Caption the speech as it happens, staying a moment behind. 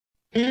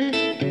We can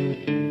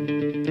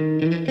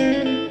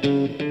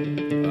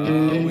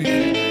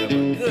have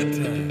a good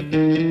time.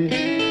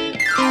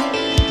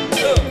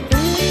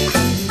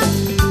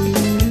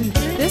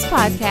 This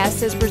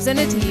podcast is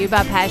presented to you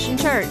by Passion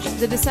Church,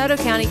 the DeSoto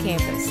County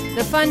campus,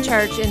 the fun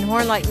church in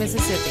Horn Lake,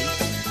 Mississippi.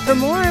 For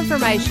more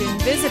information,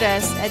 visit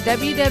us at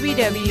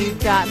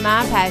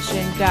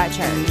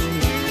www.mypassion.church.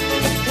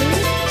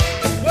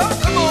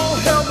 Well, come on,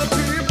 help the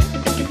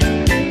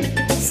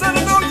people. Son,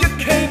 I know you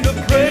came to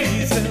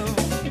praise him.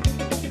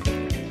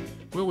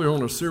 Well, we're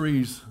on a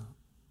series,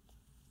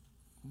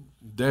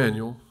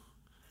 Daniel,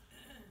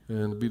 and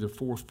it'll be the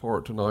fourth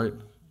part tonight.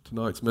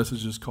 Tonight's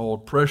message is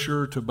called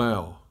Pressure to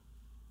Bow.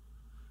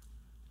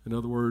 In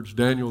other words,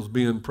 Daniel's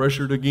being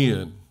pressured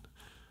again.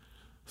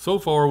 So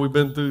far, we've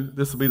been through,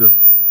 this will be the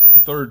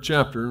third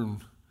chapter,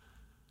 and it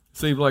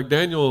seems like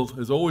Daniel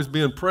is always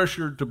being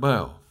pressured to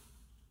bow.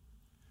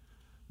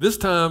 This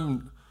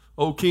time,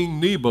 old King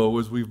Nebo,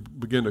 as we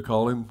begin to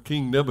call him,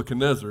 King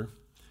Nebuchadnezzar,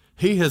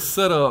 he has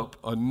set up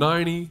a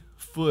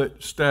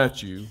 90-foot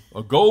statue,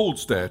 a gold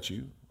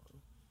statue.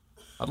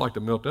 I'd like to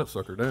melt that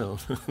sucker down.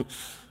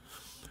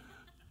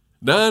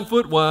 9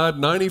 foot wide,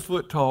 90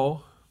 foot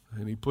tall,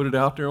 and he put it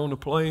out there on the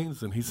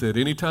plains, and he said,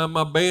 anytime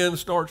my band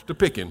starts to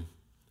picking,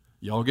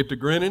 y'all get to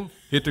grinning,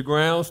 hit the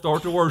ground,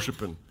 start to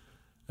worshiping.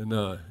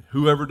 And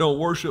whoever don't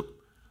worship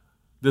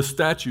this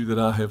statue that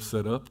I have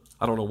set up,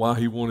 I don't know why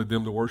he wanted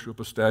them to worship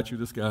a statue,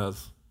 this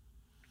guy's.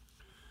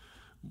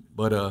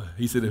 But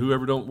he said,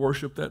 whoever don't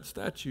worship that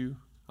statue,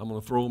 I'm going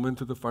to throw them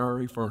into the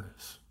fiery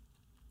furnace.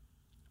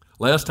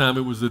 Last time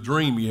it was a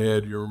dream he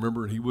had, you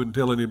remember, he wouldn't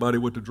tell anybody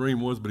what the dream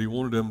was, but he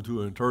wanted them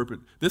to interpret.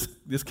 This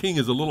king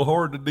is a little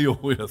hard to deal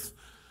with.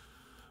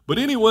 But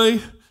anyway,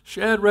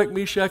 Shadrach,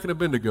 Meshach, and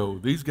Abednego,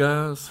 these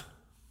guys,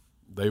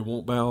 they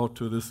won't bow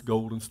to this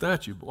golden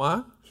statue.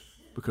 Why?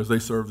 Because they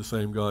serve the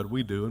same God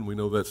we do, and we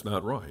know that's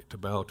not right, to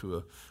bow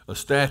to a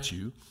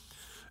statue.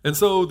 And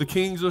so the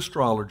king's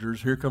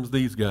astrologers, here comes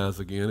these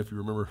guys again, if you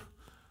remember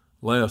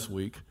last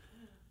week,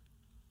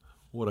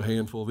 what a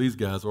handful these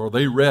guys are.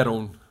 They rat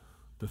on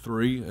the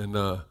three, and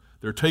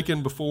they're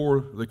taken before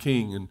the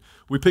king. And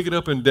we pick it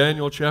up in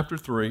Daniel chapter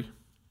 3.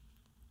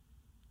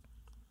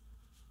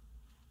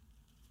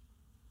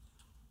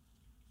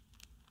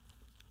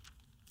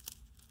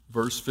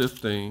 Verse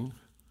 15.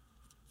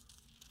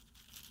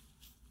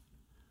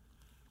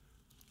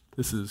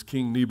 This is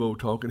King Nebo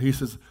talking. He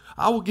says,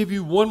 I will give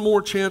you one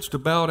more chance to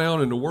bow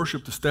down and to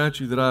worship the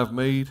statue that I have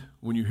made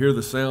when you hear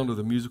the sound of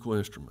the musical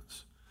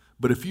instruments.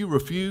 But if you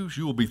refuse,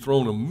 you will be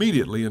thrown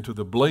immediately into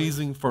the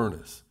blazing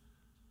furnace.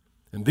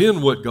 And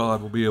then what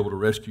God will be able to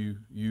rescue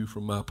you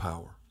from my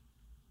power?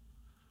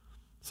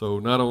 So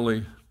not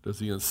only does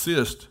he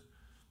insist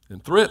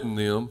and threaten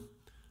them,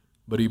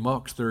 but he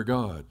mocks their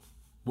God.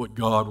 What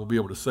God will be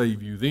able to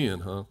save you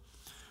then, huh?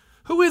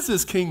 Who is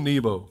this King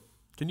Nebo?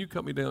 Can you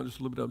cut me down just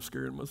a little bit? I'm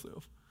scaring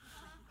myself.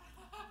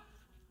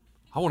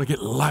 I want to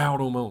get loud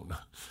on my own.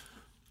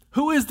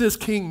 Who is this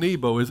King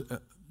Nebo?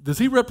 Does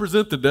he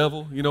represent the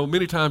devil? You know,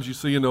 many times you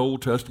see in the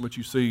Old Testament,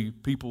 you see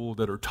people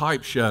that are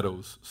type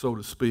shadows, so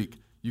to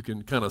speak. You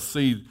can kind of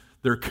see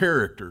their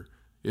character.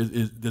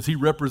 Does he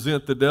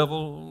represent the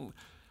devil?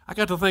 I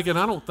got to thinking,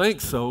 I don't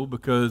think so,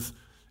 because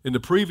in the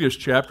previous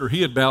chapter,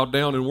 he had bowed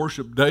down and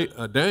worshiped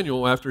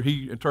Daniel after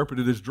he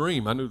interpreted his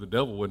dream. I knew the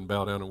devil wouldn't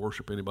bow down and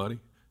worship anybody.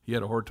 He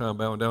had a hard time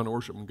bowing down and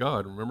worshiping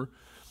God, remember?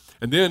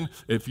 And then,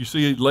 if you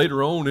see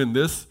later on in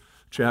this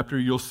chapter,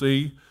 you'll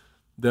see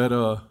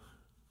that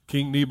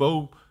King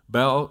Nebo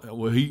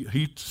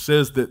he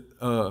says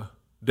that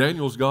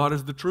Daniel's God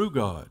is the true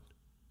God.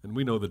 And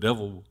we know the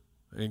devil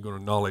ain't going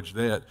to acknowledge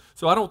that.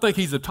 So I don't think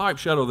he's a type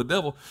shadow of the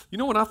devil. You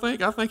know what I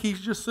think? I think he's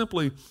just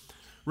simply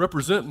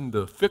representing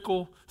the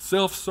fickle,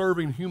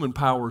 self-serving human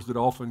powers that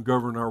often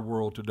govern our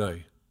world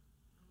today.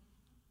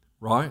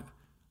 Right?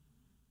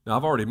 Now,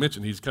 I've already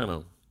mentioned he's kind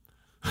of...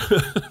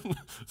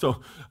 so,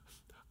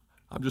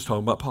 I'm just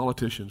talking about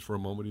politicians for a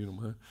moment, you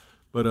know.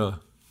 But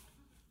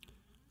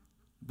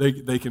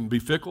they can be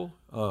fickle.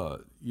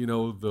 You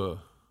know,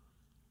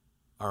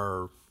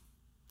 our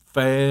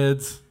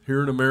fads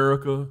here in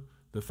America,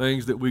 the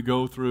things that we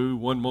go through.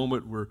 One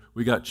moment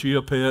we got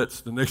chia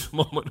pets. The next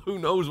moment, who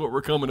knows what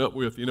we're coming up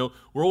with, you know.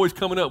 We're always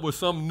coming up with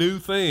some new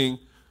thing.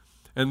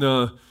 And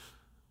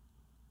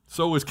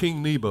so is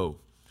King Nebo.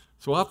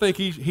 So I think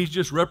he's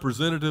just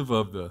representative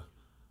of the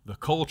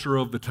culture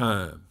of the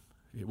time.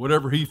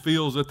 Whatever he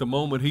feels at the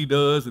moment, he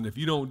does. And if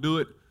you don't do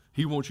it,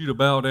 he wants you to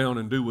bow down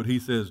and do what he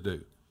says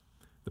do.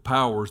 The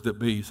powers that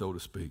be, so to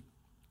speak.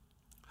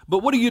 But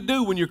what do you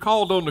do when you're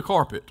called on the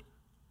carpet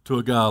to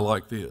a guy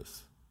like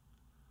this?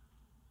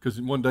 Because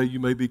one day you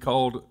may be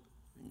called,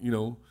 you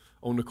know,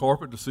 on the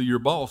carpet to see your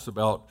boss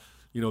about,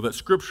 you know, that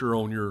scripture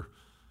on your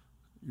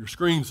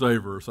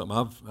screensaver or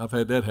something. I've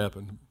had that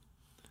happen.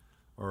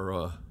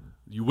 Or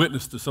you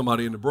witness to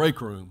somebody in the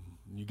break room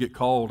and you get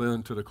called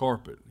into the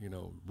carpet. You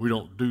know, we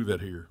don't do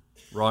that here,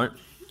 right?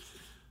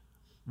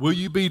 Will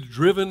you be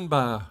driven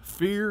by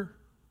fear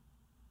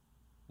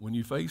when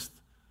you face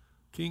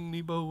King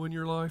Nebo in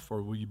your life,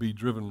 or will you be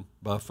driven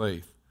by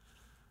faith?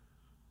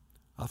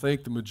 I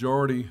think the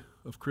majority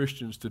of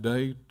Christians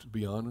today, to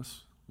be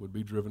honest, would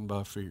be driven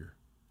by fear.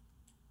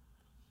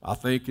 I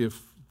think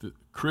if the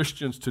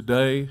Christians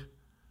today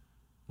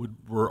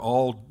were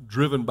all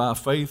driven by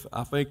faith,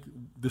 I think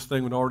this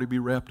thing would already be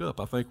wrapped up.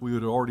 I think we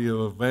would already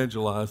have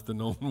evangelized the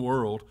known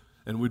world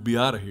and we'd be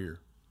out of here.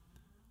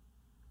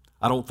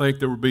 I don't think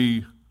there would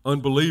be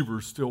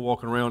unbelievers still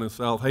walking around in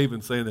South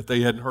Haven saying that they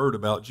hadn't heard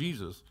about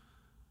Jesus,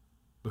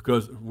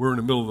 because we're in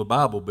the middle of the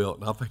Bible Belt,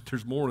 and I think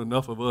there's more than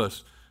enough of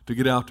us to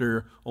get out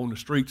there on the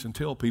streets and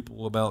tell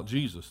people about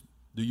Jesus.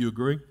 Do you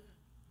agree?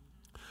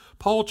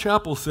 Paul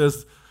Chappell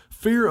says,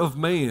 fear of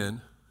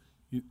man.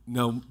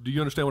 Now, do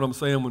you understand what I'm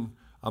saying when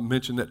I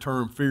mention that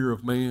term, fear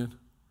of man?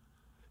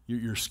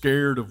 You're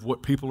scared of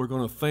what people are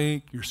going to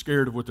think. You're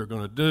scared of what they're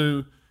going to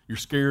do. You're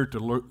scared to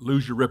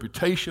lose your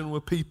reputation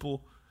with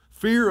people.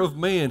 Fear of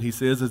man, he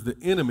says, is the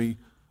enemy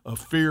of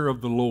fear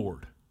of the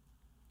Lord.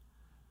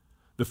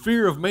 The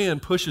fear of man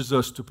pushes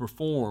us to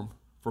perform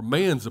for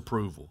man's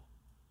approval.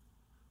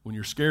 When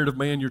you're scared of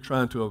man, you're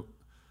trying to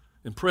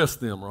impress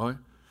them, right?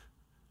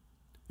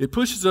 It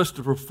pushes us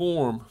to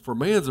perform for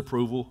man's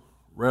approval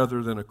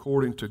rather than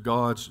according to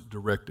God's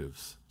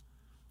directives.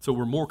 So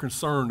we're more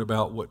concerned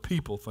about what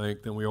people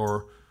think than we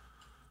are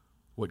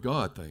what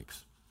God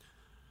thinks.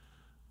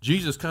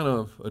 Jesus kind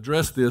of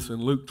addressed this in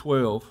Luke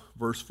 12,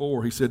 verse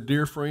 4. He said,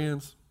 "Dear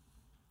friends,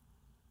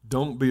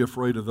 don't be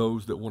afraid of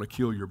those that want to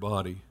kill your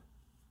body.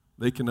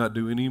 They cannot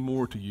do any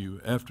more to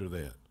you after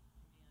that.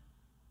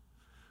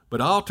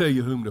 But I'll tell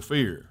you whom to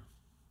fear."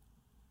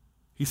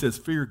 He says,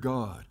 fear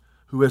God,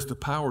 who has the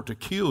power to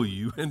kill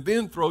you and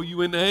then throw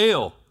you into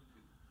hell.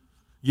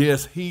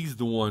 Yes, he's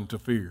the one to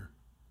fear.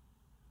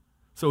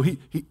 So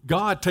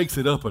God takes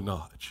it up a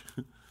notch.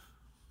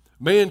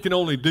 Man can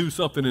only do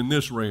something in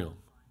this realm,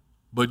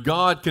 but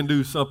God can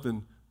do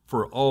something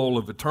for all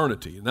of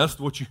eternity, and that's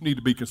what you need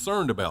to be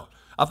concerned about.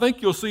 I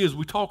think you'll see as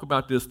we talk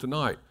about this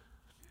tonight,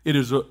 it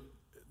is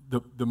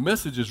the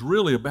message is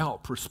really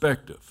about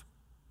perspective.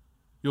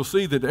 You'll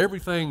see that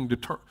everything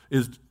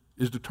is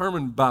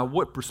determined by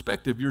what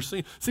perspective you're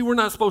seeing. See, we're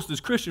not supposed to, as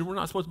Christians, we're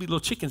not supposed to be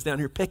little chickens down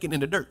here pecking in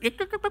the dirt.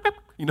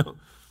 You know,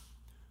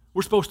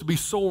 we're supposed to be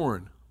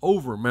soaring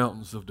over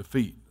mountains of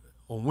defeat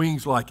on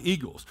wings like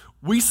eagles.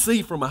 We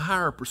see from a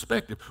higher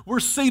perspective.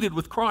 We're seated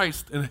with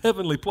Christ in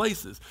heavenly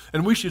places,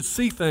 and we should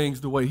see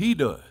things the way he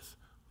does,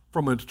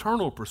 from an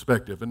eternal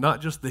perspective and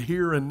not just the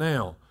here and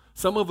now.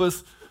 Some of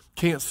us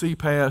can't see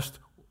past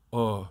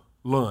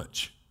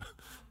lunch,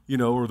 you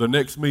know, or the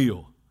next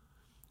meal.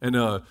 And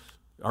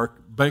our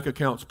bank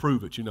accounts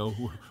prove it, you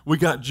know. We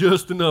got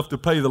just enough to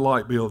pay the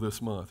light bill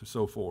this month and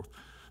so forth.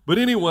 But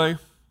anyway,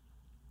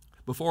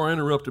 before I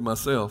interrupted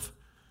myself,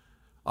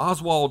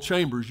 Oswald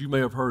Chambers, you may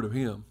have heard of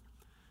him,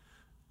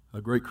 a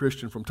great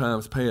Christian from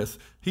times past.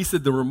 He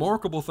said the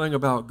remarkable thing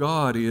about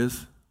God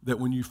is that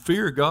when you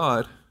fear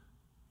God,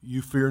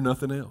 you fear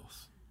nothing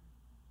else.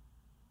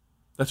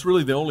 That's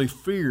really the only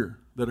fear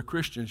that a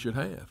Christian should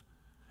have.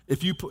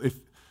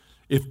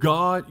 If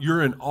God,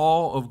 you're in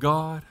awe of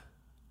God,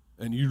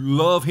 and you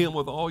love him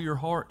with all your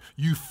heart,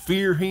 you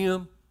fear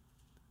him,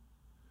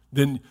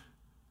 then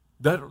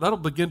that'll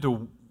begin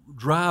to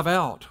drive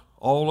out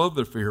all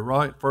other fear,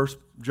 right? 1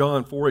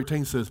 John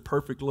 4:18 says,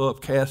 perfect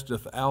love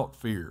casteth out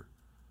fear.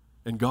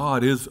 And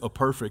God is a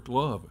perfect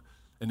love.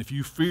 And if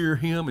you fear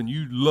him and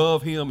you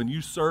love him and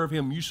you serve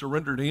him, you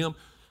surrender to him,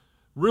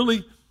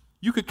 really,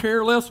 you could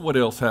care less what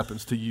else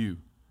happens to you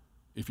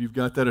if you've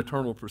got that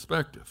eternal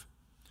perspective.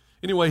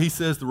 Anyway, he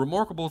says the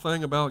remarkable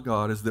thing about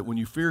God is that when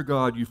you fear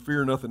God, you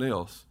fear nothing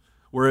else.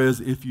 Whereas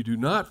if you do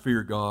not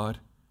fear God,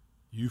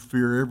 you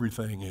fear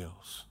everything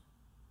else.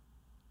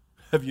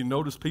 Have you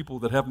noticed people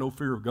that have no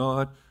fear of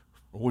God,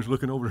 always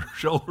looking over their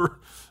shoulder?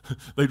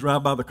 They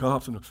drive by the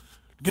cops and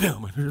get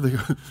down, man. Here they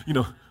go. You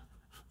know,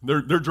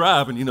 they're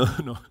driving, you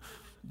know.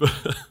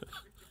 But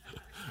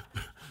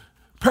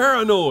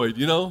paranoid,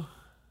 you know.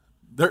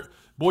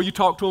 Boy, you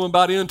talk to them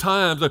about end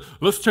times,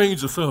 let's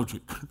change the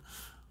subject.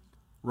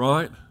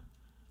 Right?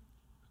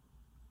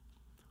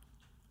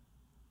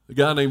 A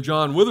guy named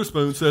John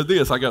Witherspoon said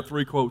this. I got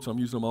 3 quotes. I'm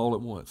using them all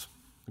at once.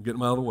 I'm getting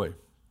them out of the way.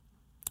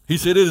 He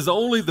said, it is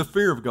only the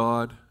fear of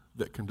God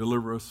that can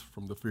deliver us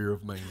from the fear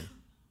of man.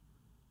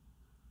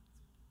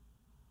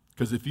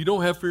 Because if you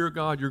don't have fear of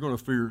God, you're going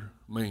to fear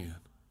man.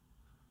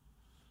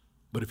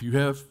 But if you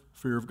have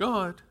fear of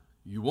God,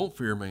 you won't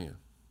fear man.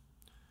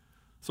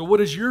 So what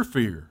is your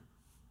fear?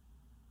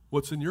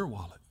 What's in your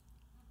wallet?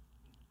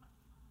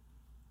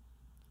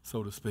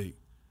 So to speak.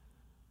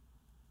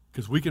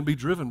 Because we can be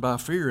driven by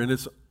fear, and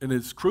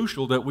it's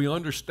crucial that we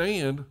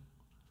understand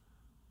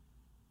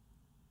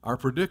our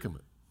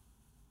predicament.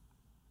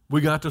 We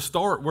got to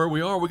start where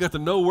we are. We got to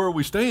know where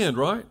we stand,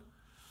 right?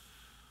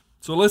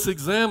 So let's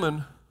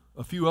examine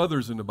a few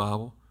others in the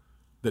Bible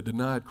that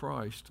denied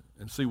Christ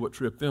and see what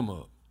tripped them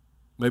up.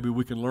 Maybe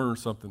we can learn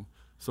something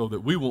so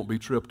that we won't be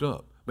tripped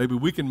up. Maybe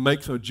we can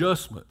make some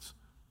adjustments.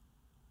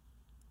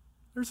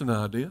 There's an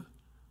idea.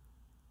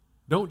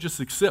 Don't just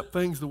accept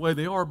things the way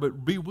they are,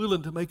 but be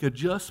willing to make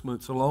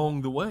adjustments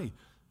along the way.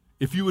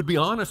 If you would be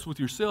honest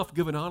with yourself,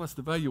 give an honest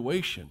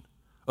evaluation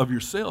of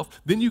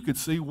yourself, then you could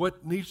see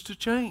what needs to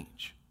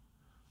change.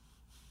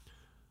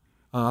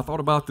 I thought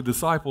about the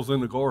disciples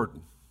in the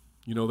garden.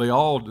 You know, they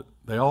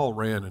all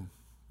ran and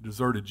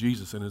deserted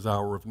Jesus in his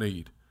hour of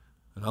need.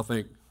 And I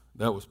think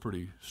that was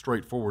pretty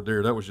straightforward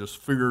there. That was just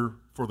fear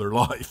for their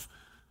life.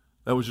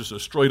 That was just a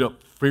straight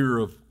up fear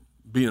of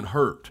being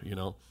hurt, you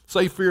know.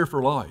 Say fear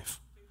for life.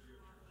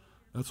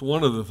 That's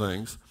one of the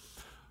things.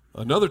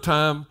 Another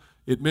time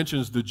it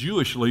mentions the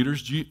Jewish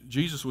leaders.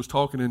 Jesus was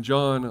talking in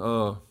John,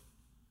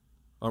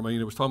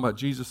 it was talking about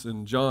Jesus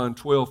in John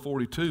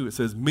 12:42. It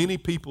says, many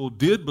people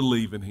did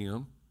believe in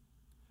him,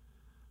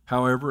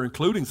 however,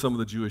 including some of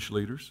the Jewish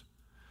leaders,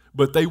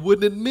 but they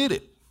wouldn't admit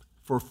it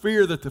for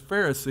fear that the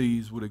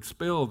Pharisees would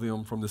expel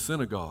them from the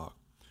synagogue,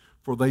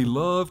 for they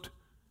loved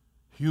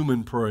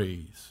human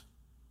praise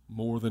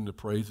more than the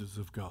praises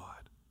of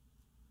God.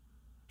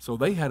 So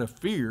they had a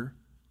fear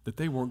that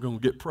they weren't going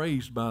to get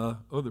praised by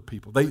other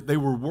people. They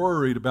were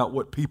worried about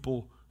what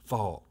people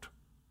thought.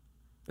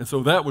 And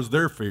so that was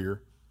their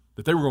fear,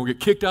 that they were going to get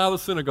kicked out of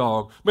the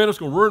synagogue. Man, it's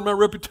going to ruin my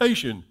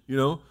reputation, you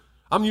know.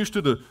 I'm used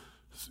to the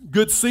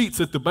good seats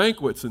at the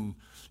banquets and,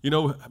 you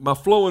know, my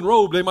flowing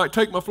robe. They might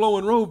take my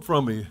flowing robe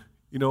from me.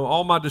 You know,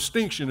 all my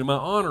distinction and my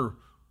honor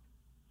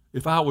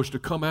if I was to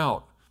come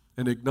out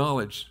and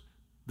acknowledge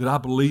that I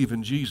believe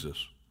in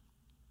Jesus.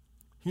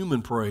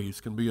 Human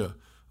praise can be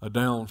a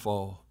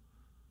downfall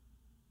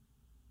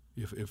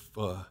if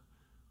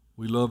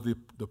we love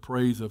the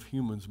praise of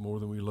humans more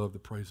than we love the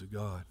praise of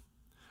God.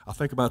 I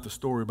think about the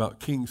story about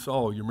King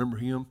Saul. You remember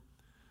him?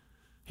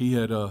 He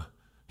had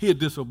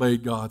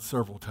disobeyed God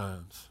several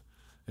times.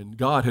 And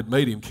God had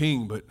made him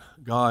king, but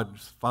God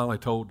finally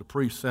told the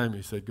priest Samuel,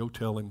 he said, go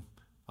tell him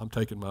I'm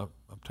taking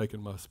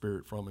my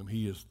spirit from him.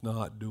 He is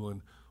not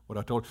doing what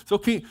I told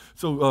him.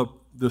 So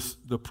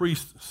the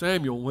priest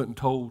Samuel went and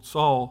told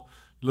Saul,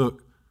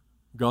 look,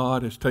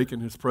 God has taken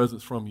his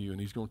presence from you,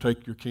 and he's going to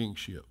take your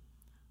kingship.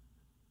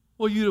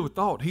 Well, you'd have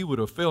thought he would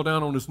have fell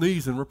down on his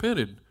knees and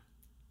repented.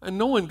 And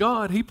knowing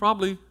God, he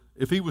probably,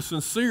 if he was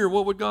sincere,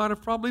 what would God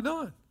have probably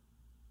done?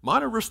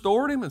 Might have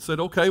restored him and said,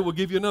 okay, we'll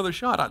give you another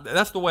shot.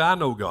 That's the way I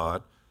know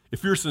God,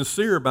 if you're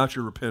sincere about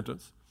your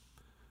repentance.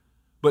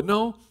 But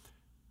no,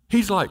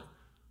 he's like,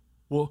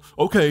 well,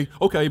 okay,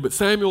 but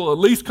Samuel, at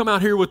least come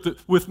out here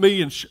with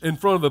me in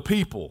front of the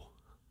people.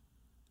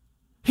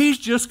 He's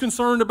just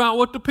concerned about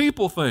what the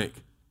people think.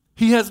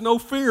 He has no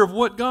fear of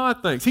what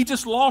God thinks. He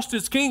just lost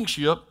his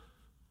kingship,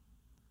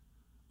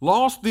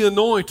 lost the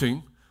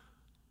anointing,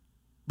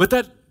 but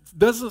that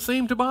doesn't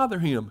seem to bother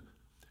him.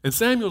 And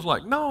Samuel's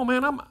like, no,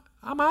 man,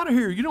 I'm out of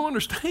here. You don't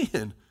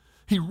understand.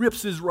 He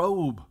rips his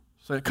robe,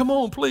 saying, come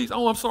on, please.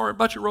 Oh, I'm sorry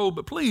about your robe,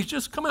 but please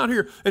just come out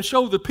here and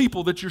show the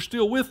people that you're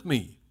still with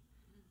me.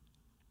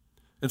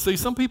 And see,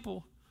 some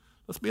people,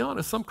 let's be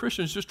honest, some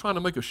Christians just trying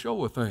to make a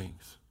show of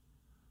things.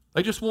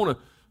 They just want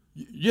to,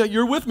 yeah,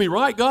 you're with me,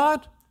 right,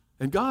 God?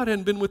 And God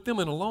hadn't been with them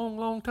in a long,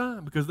 long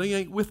time because they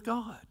ain't with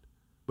God.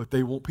 But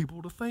they want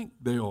people to think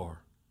they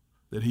are,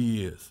 that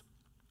he is.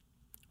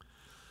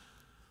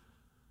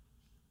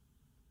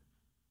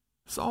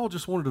 Saul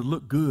just wanted to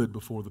look good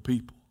before the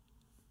people.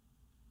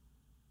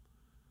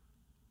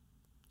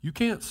 You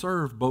can't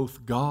serve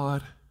both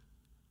God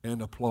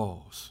and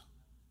applause.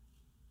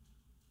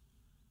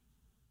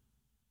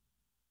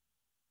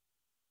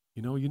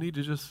 You know, you need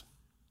to just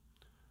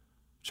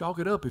chalk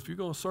it up. If you're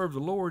going to serve the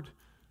Lord,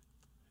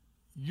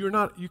 you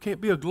can't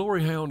be a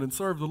glory hound and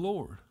serve the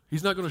Lord.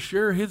 He's not going to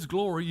share his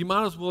glory. You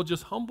might as well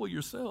just humble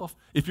yourself.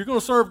 If you're going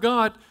to serve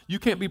God, you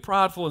can't be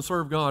prideful and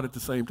serve God at the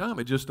same time.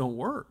 It just don't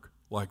work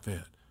like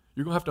that.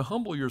 You're going to have to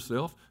humble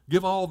yourself,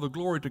 give all the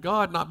glory to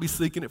God, not be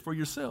seeking it for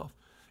yourself.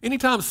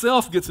 Anytime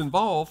self gets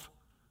involved,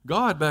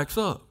 God backs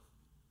up.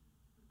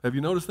 Have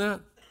you noticed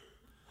that?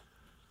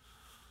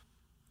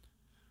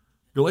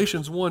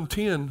 Galatians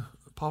 1:10,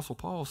 Apostle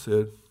Paul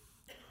said,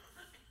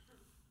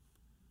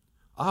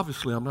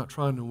 obviously I'm not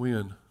trying to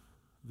win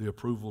the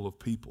approval of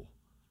people,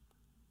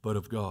 but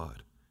of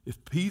God. If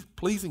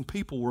pleasing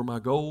people were my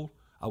goal,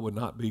 I would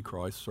not be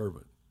Christ's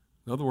servant.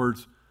 In other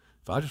words,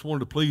 if I just wanted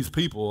to please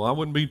people, I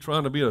wouldn't be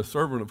trying to be a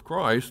servant of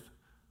Christ,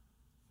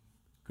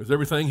 because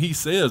everything he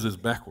says is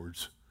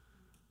backwards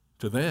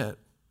to that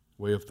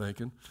way of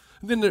thinking.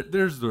 And then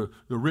there's the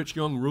rich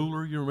young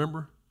ruler, you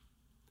remember?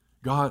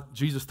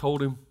 Jesus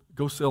told him,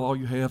 go sell all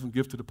you have and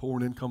give to the poor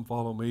and then come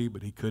follow me,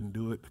 but he couldn't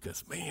do it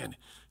because, man,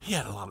 he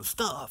had a lot of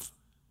stuff.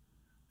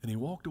 And he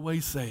walked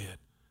away sad.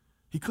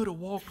 He could have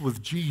walked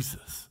with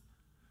Jesus,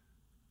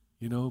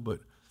 you know, but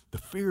the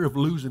fear of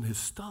losing his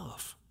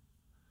stuff.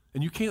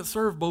 And you can't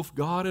serve both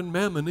God and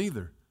mammon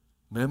either.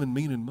 Mammon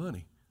meaning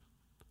money.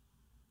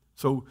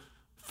 So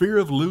fear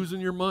of losing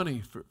your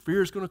money,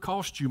 fear is going to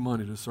cost you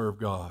money to serve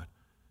God.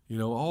 You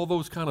know, all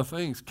those kind of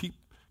things keep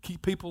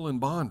people in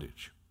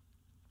bondage.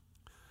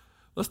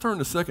 Let's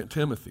turn to 2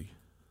 Timothy,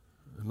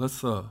 and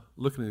let's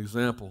look at an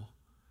example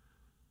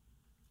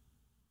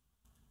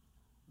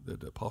that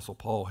the Apostle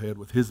Paul had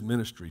with his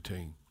ministry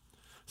team.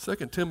 2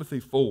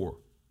 Timothy 4.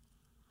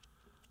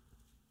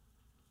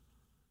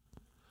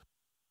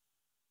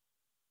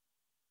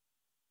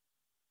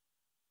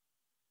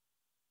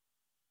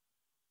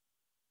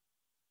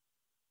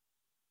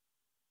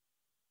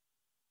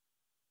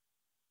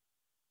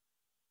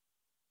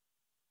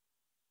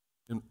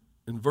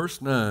 in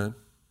verse 9,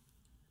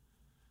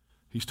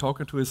 he's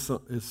talking to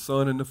his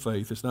son in the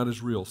faith. It's not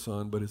his real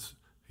son, but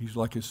he's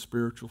like his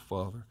spiritual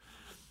father.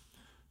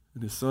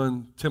 And his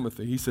son,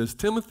 Timothy, he says,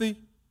 Timothy,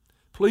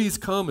 please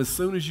come as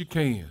soon as you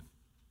can.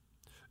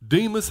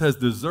 Demas has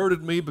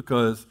deserted me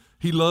because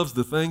he loves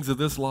the things of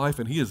this life,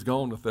 and he has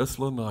gone to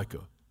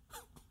Thessalonica.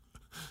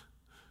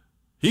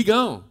 He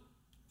gone.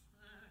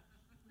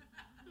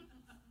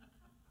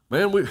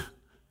 Man,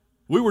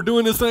 we were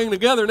doing this thing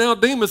together. Now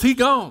Demas, he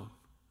gone.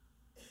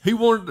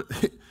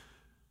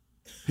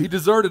 He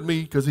deserted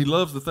me because he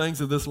loves the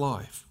things of this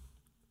life.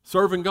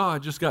 Serving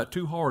God just got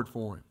too hard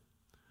for him.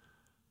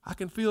 I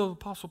can feel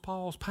Apostle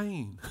Paul's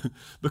pain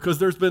because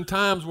there's been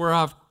times where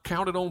I've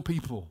counted on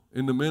people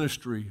in the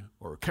ministry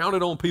or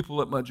counted on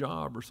people at my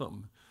job or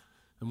something.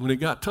 And when it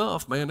got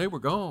tough, man, they were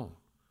gone.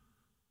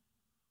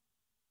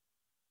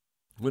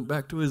 Went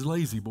back to his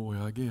lazy boy,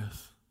 I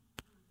guess.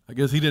 I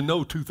guess he didn't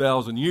know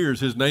 2,000 years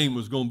his name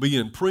was going to be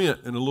in print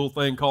in a little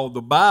thing called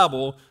the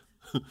Bible,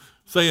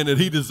 saying that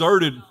he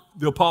deserted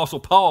the Apostle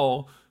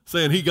Paul,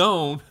 saying he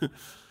gone.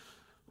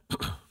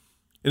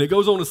 And it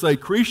goes on to say,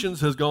 Crescens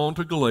has gone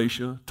to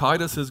Galatia,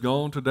 Titus has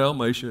gone to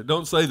Dalmatia. It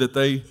don't say that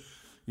they,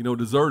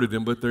 deserted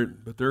him, but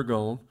they're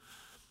gone.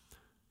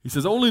 He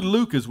says, only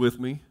Luke is with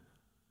me.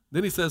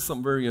 Then he says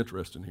something very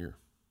interesting here.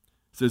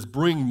 He says,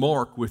 bring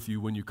Mark with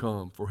you when you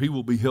come, for he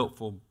will be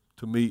helpful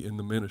to me in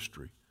the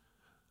ministry.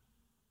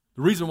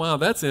 The reason why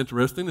that's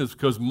interesting is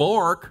because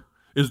Mark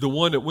is the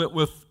one that went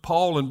with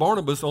Paul and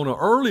Barnabas on an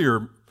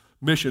earlier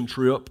mission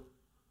trip.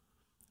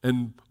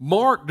 And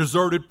Mark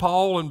deserted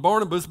Paul and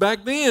Barnabas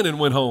back then and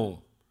went home.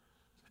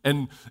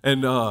 And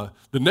the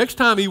next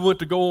time he went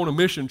to go on a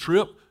mission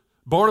trip,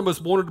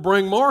 Barnabas wanted to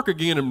bring Mark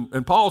again,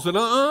 and Paul said,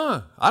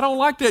 I don't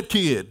like that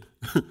kid.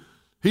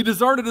 He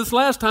deserted us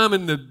last time,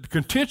 and the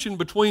contention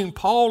between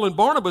Paul and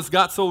Barnabas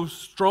got so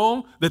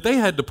strong that they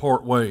had to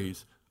part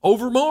ways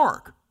over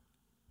Mark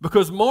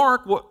because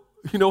Mark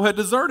had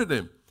deserted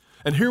him.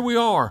 And here we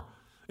are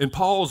in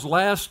Paul's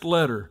last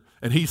letter,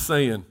 and he's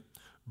saying,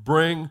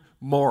 bring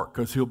Mark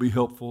because he'll be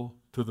helpful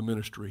to the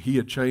ministry. He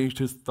had changed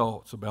his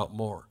thoughts about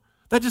Mark.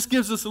 That just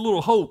gives us a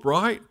little hope,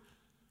 right?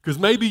 Because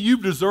maybe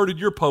you've deserted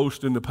your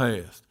post in the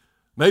past.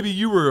 Maybe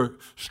you were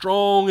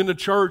strong in the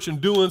church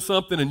and doing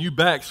something and you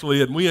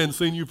backslid and we hadn't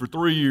seen you for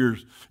 3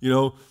 years,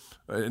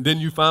 and then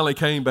you finally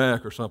came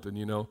back or something,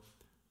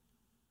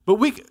 But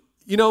we're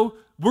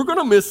going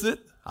to miss it.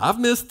 I've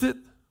missed it.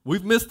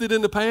 We've missed it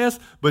in the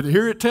past. But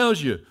here it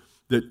tells you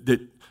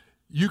that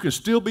you can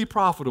still be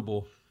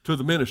profitable to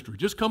the ministry.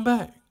 Just come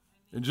back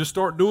and just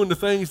start doing the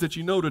things that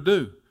you know to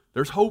do.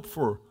 There's hope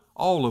for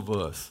all of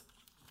us.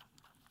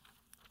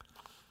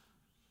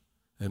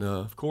 And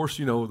of course,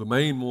 the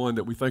main one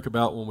that we think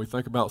about when we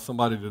think about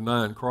somebody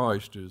denying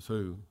Christ is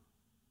who?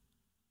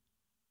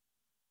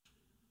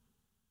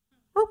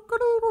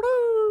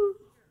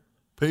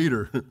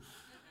 Peter,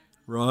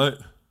 right?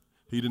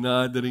 He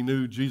denied that he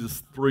knew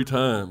Jesus 3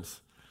 times.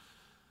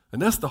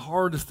 And that's the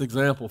hardest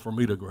example for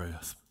me to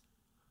grasp.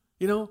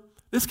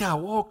 This guy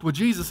walked with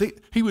Jesus.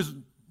 He was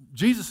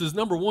Jesus'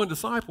 number one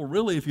disciple,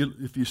 really, if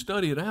you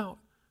study it out.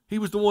 He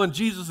was the one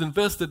Jesus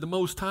invested the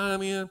most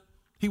time in.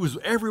 He was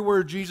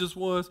everywhere Jesus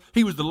was.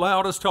 He was the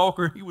loudest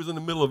talker. He was in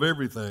the middle of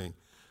everything.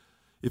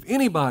 If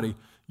anybody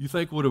you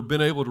think would have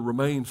been able to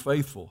remain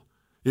faithful,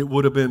 it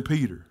would have been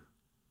Peter.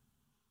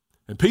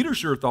 And Peter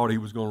sure thought he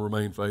was going to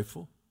remain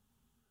faithful.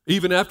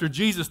 Even after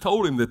Jesus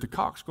told him that the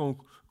cock's going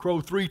to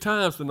crow 3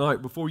 times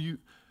tonight before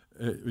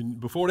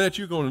that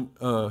you're going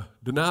to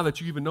deny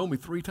that you even know me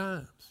 3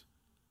 times.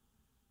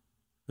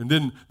 And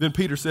then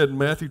Peter said in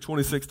Matthew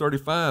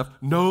 26:35,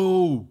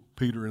 no,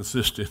 Peter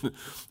insisted,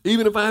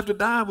 even if I have to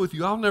die with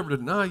you, I'll never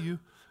deny you.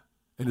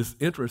 And it's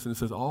interesting, it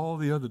says all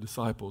the other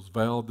disciples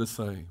vowed the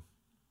same.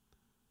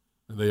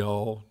 And they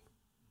all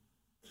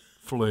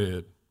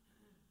fled.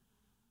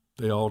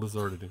 They all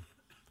deserted him.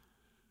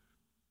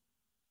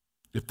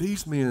 If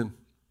these men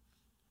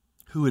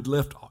who had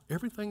left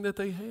everything that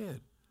they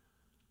had,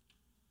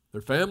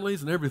 their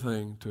families and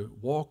everything, to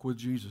walk with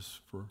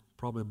Jesus for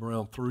probably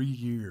around 3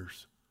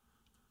 years,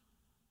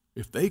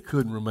 if they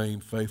couldn't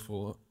remain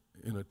faithful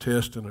in a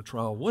test and a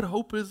trial, what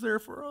hope is there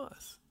for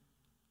us?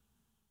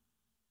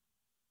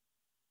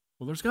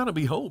 Well, there's got to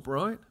be hope,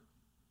 right?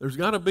 There's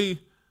got to be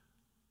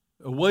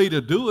a way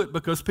to do it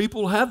because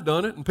people have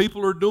done it and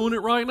people are doing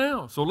it right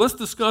now. So let's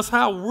discuss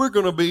how we're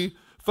going to be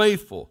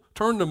faithful.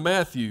 Turn to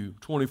Matthew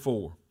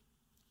 24.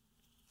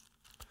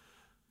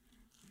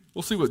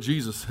 We'll see what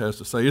Jesus has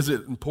to say. Is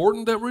it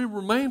important that we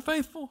remain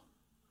faithful?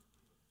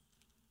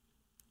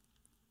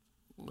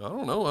 I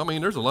don't know. I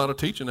mean, there's a lot of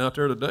teaching out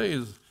there today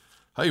is,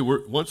 hey,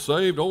 we're once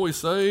saved, always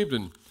saved,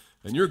 and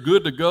you're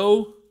good to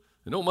go.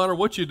 It don't matter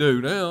what you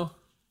do now.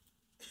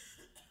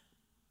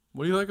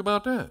 What do you think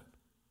about that?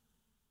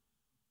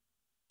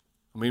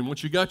 I mean,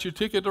 once you got your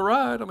ticket to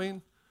ride,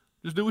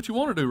 just do what you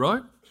want to do,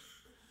 right?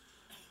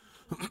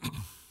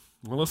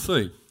 Well, let's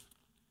see.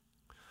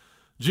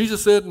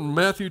 Jesus said in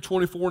Matthew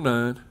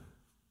 24:9,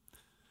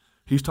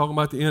 he's talking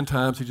about the end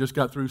times. He just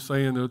got through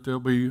saying that there'll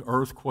be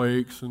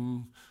earthquakes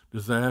and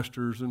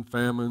disasters and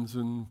famines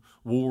and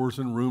wars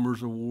and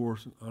rumors of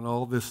wars and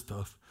all this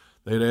stuff.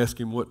 They'd ask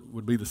him what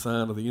would be the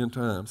sign of the end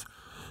times.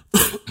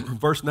 In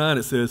verse 9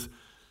 it says,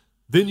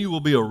 then you will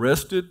be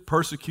arrested,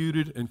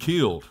 persecuted, and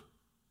killed.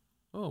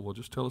 Oh, well,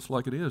 just tell us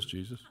like it is,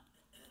 Jesus.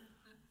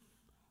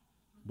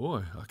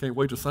 Boy, I can't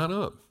wait to sign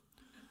up.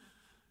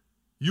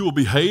 You will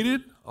be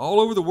hated all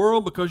over the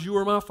world because you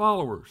are my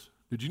followers.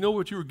 Did you know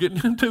what you were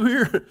getting into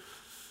here?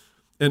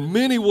 And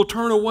many will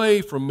turn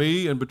away from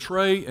me and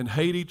betray and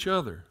hate each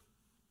other.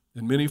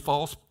 And many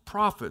false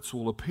prophets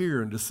will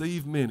appear and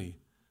deceive many.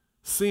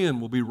 Sin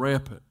will be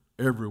rampant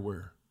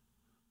everywhere.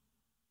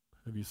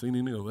 Have you seen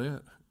any of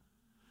that?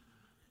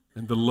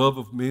 And the love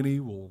of many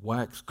will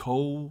wax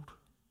cold.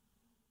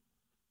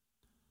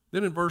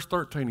 Then in verse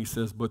 13 he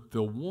says, but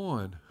the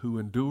one who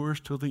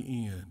endures till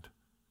the end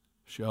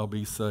shall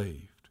be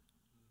saved.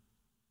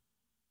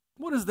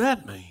 What does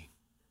that mean?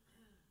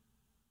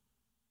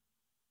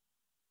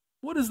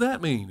 What does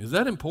that mean? Is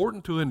that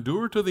important to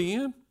endure to the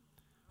end?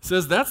 It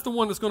says that's the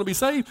one that's going to be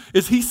saved.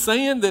 Is he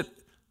saying that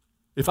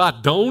if I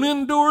don't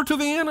endure to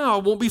the end, I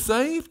won't be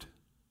saved?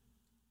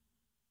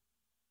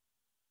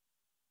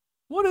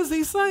 What is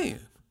he saying?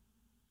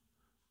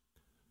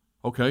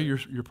 Okay,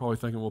 you're probably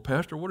thinking, well,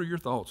 Pastor, what are your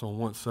thoughts on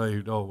once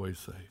saved, always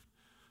saved?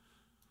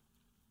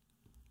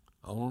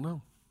 I don't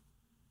know.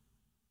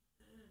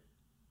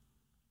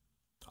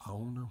 I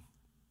don't know.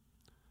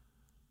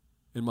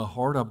 In my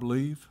heart, I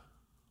believe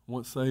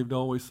once saved,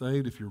 always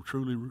saved, if you're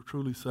truly,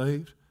 truly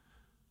saved.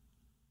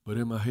 But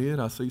in my head,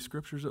 I see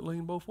scriptures that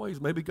lean both ways.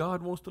 Maybe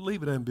God wants to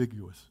leave it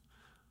ambiguous.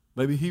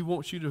 Maybe he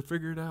wants you to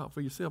figure it out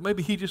for yourself.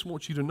 Maybe he just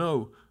wants you to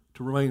know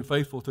to remain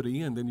faithful to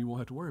the end, then you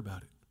won't have to worry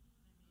about it.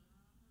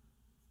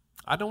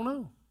 I don't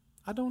know.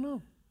 I don't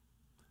know.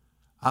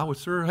 I would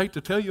sure hate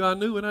to tell you I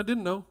knew and I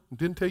didn't know, and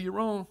didn't tell you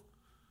wrong.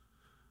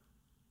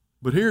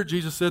 But here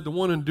Jesus said, the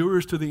one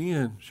endures to the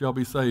end shall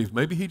be saved.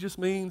 Maybe he just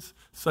means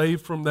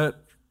saved from that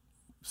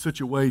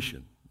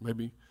situation.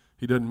 Maybe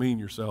he doesn't mean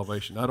your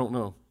salvation. I don't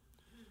know.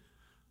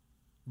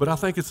 But I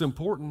think it's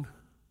important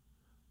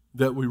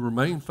that we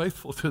remain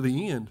faithful to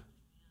the end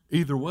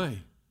either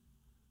way.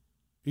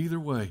 Either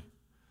way.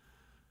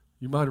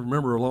 You might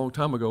remember a long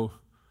time ago,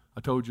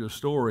 I told you a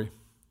story.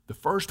 The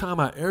first time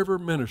I ever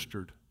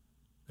ministered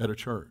at a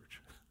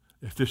church,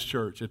 at this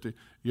church, at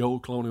the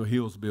old Colonial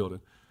Hills building,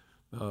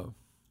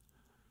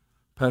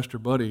 Pastor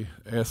Buddy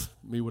asked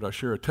me would I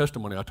share a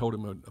testimony. I told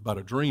him about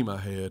a dream I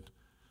had,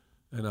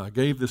 and I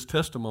gave this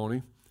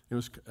testimony.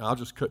 I'll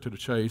just cut to the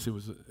chase. It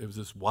was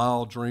this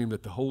wild dream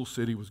that the whole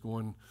city was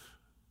going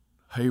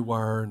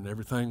haywire and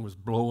everything was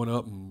blowing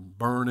up and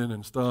burning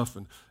and stuff,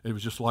 and it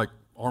was just like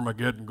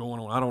Armageddon going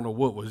on. I don't know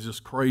what was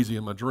just crazy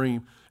in my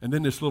dream. And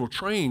then this little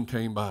train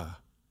came by.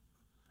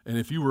 And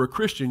if you were a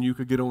Christian, you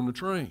could get on the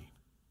train.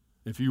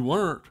 If you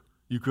weren't,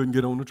 you couldn't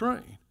get on the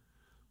train.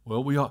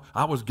 Well,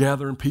 I was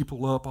gathering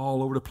people up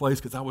all over the place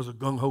because I was a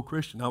gung-ho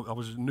Christian. I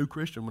was a new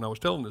Christian when I was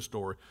telling this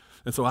story.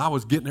 And so I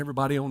was getting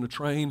everybody on the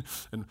train,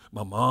 and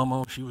my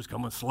mama, she was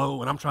coming slow,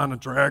 and I'm trying to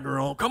drag her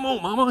on. Come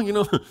on, mama,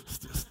 it's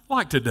just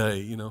like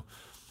today,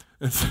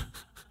 And so,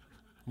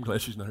 I'm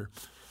glad she's not here.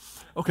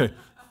 Okay.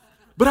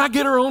 But I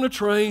get her on the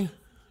train,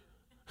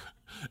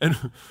 and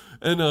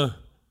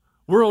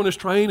we're on this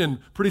train, and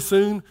pretty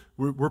soon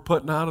we're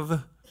putting out of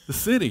the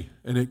city,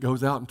 and it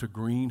goes out into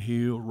green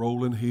hill,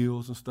 rolling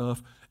hills and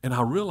stuff, and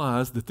I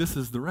realize that this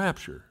is the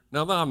rapture.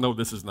 Now, I know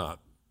this is not,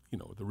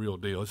 the real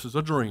deal. This is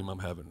a dream I'm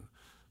having.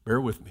 Bear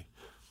with me.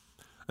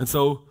 And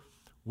so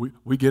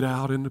we get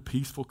out in the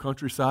peaceful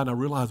countryside, and I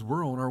realize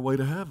we're on our way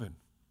to heaven.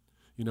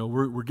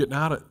 We're getting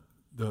out of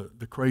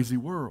the crazy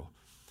world.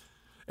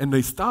 And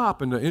they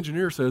stop, and the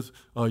engineer says,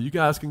 you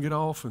guys can get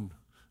off and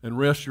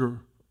rest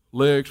your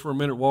legs for a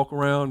minute, walk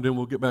around, then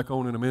we'll get back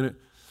on in a minute.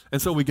 And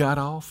so we got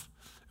off,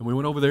 and we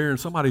went over there, and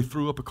somebody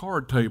threw up a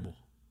card table.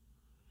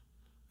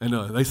 And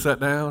they sat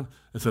down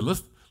and said,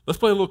 let's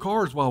play a little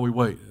cards while we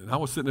wait. And I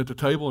was sitting at the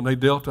table, and they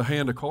dealt a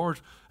hand of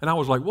cards, and I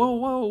was like,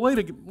 whoa, wait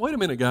a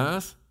minute,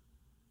 guys.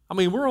 I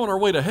mean, we're on our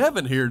way to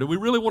heaven here. Do we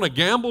really want to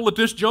gamble at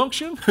this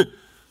junction?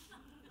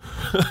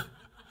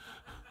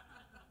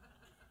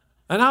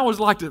 And I was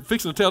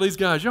fixing to tell these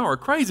guys, y'all are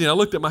crazy. And I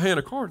looked at my hand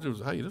of cards. It was,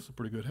 hey, this is a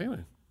pretty good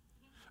hand.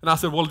 And I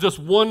said, well, just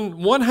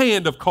one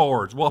hand of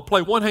cards. Well, I'll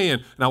play one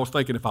hand. And I was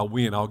thinking if I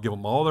win, I'll give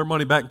them all their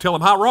money back and tell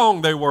them how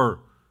wrong they were.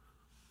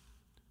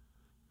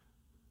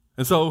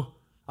 And so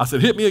I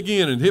said, hit me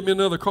again, and hit me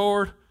another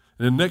card.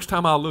 And then next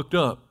time I looked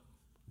up,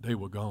 they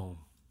were gone.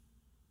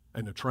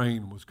 And the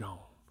train was gone.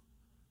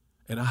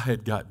 And I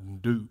had gotten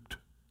duped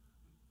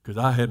because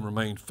I hadn't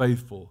remained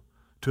faithful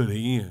to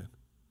the end.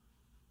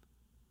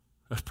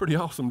 That's a pretty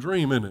awesome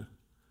dream, isn't it?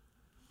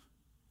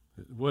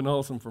 It wasn't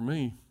awesome for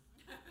me.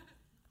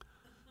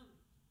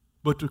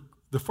 But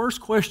the first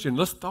question,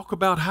 let's talk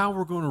about how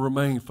we're going to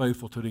remain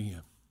faithful to the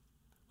end.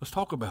 Let's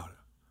talk about it.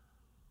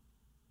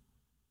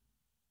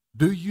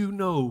 Do you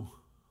know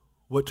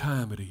what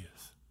time it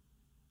is?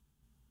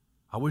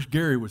 I wish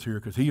Gary was here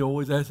because he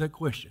always asks that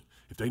question.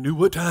 If they knew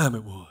what time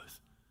it was.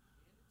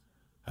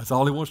 That's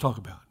all he wants to talk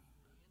about.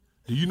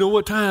 Do you know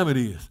what time it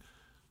is?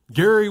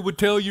 Gary would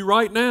tell you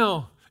right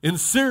now, in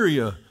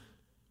Syria,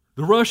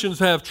 the Russians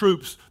have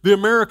troops, the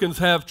Americans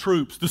have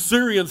troops, the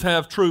Syrians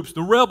have troops,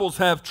 the rebels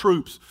have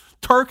troops,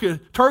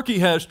 Turkey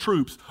has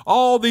troops.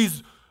 All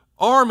these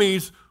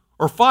armies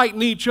are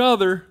fighting each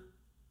other.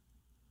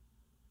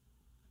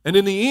 And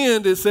in the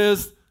end, it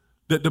says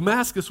that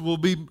Damascus will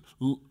be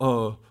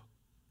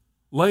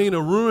laying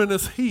a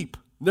ruinous heap,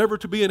 never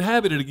to be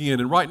inhabited again.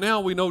 And right now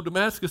we know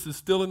Damascus is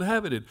still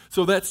inhabited.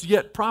 So that's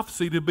yet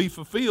prophecy to be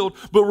fulfilled,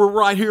 but we're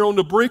right here on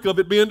the brink of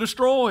it being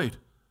destroyed.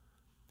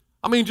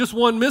 I mean, just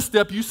one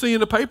misstep you see in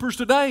the papers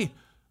today.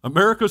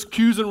 America's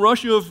accusing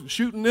Russia of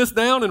shooting this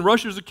down, and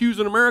Russia's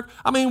accusing America.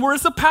 I mean,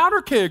 where's the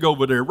powder keg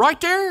over there? Right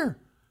there,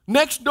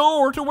 next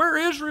door to where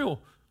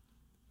Israel,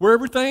 where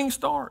everything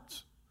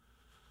starts.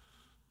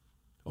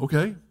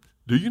 Okay,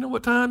 do you know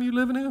what time you're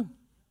living in?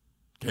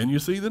 Can you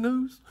see the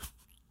news?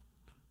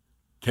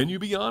 Can you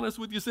be honest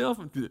with yourself?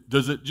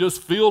 Does it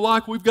just feel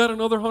like we've got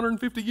another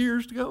 150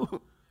 years to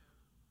go?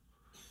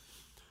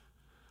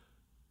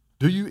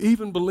 Do you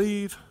even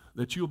believe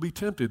that you'll be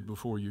tempted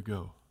before you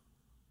go?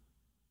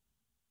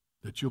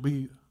 That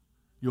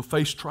you'll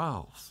face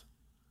trials?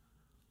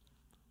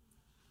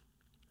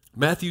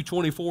 Matthew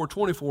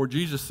 24:24,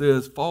 Jesus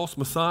says, false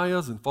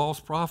messiahs and false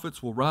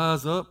prophets will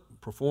rise up,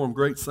 perform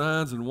great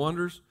signs and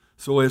wonders,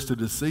 so as to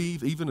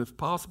deceive, even if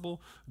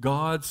possible,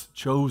 God's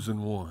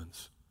chosen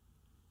ones.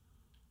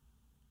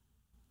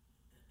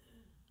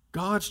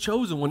 God's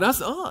chosen one,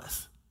 that's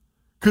us.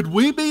 Could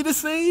we be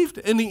deceived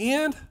in the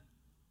end?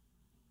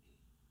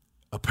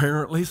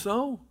 Apparently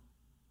so.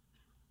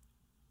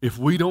 If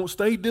we don't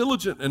stay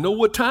diligent and know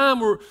what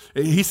time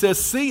he says,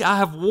 see, I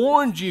have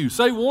warned you.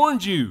 Say,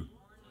 warned you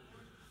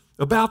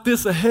about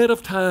this ahead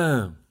of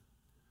time.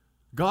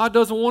 God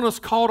doesn't want us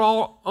caught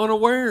all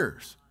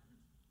unawares.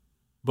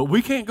 But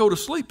we can't go to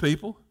sleep,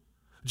 people.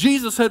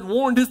 Jesus had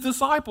warned his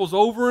disciples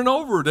over and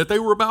over that they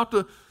were about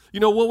to,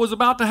 what was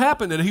about to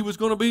happen, that he was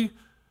going to be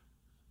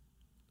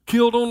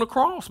killed on the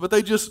cross. But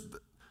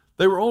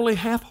they were only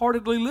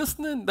half-heartedly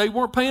listening. They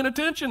weren't paying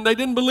attention. They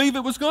didn't believe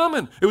it was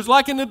coming. It was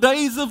like in the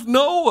days of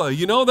Noah.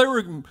 They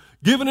were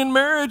giving in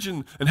marriage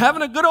and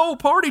having a good old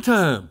party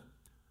time.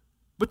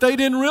 But they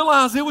didn't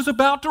realize it was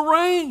about to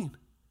rain.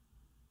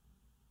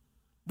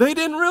 They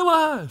didn't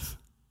realize.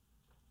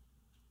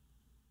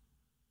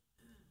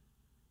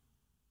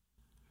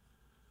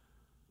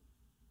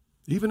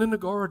 Even in the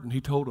garden,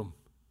 he told them,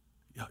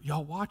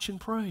 y'all watch and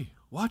pray.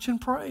 Watch and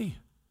pray.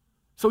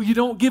 So you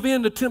don't give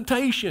in to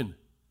temptation.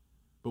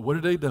 But what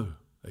did they do?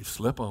 They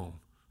slept on.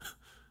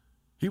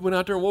 He went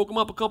out there and woke them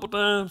up a couple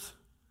times.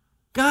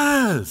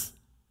 Guys!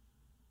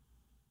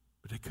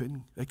 But they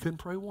couldn't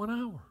pray 1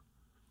 hour.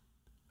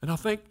 And I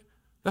think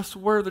that's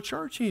where the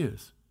church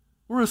is.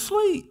 We're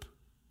asleep.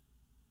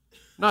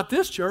 Not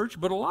this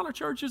church, but a lot of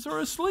churches are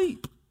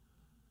asleep.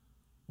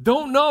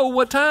 Don't know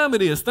what time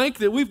it is. Think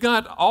that we've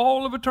got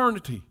all of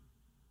eternity.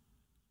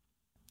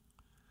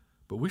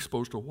 But we're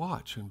supposed to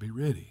watch and be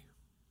ready,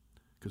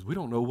 because we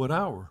don't know what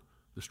hour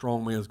the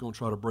strong man is going to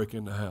try to break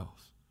in the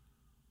house.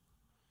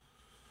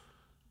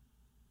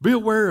 Be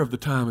aware of the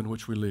time in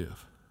which we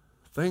live.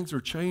 Things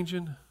are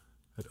changing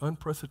at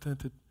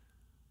unprecedented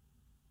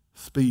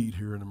speed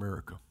here in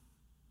America.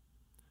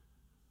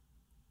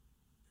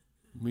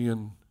 Me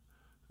and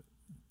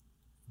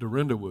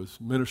Dorinda was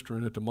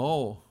ministering at the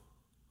mall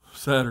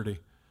Saturday.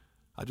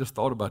 I just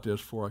thought about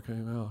this before I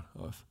came out.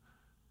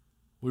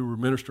 We were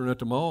ministering at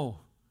the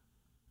mall.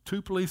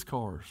 2 police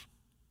cars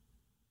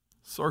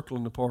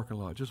circling the parking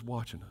lot, just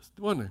watching us,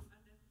 wasn't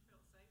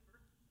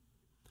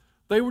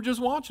they? They were just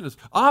watching us.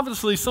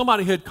 Obviously,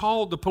 somebody had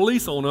called the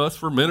police on us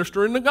for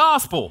ministering the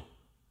gospel.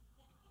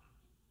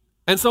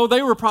 And so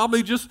they were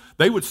probably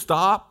they would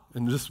stop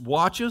and just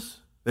watch us.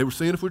 They were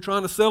seeing if we're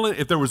trying to sell it,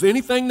 if there was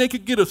anything they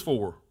could get us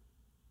for.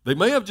 They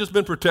may have just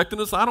been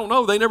protecting us. I don't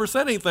know. They never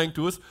said anything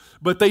to us,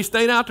 but they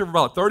stayed out there for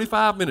about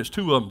 35 minutes,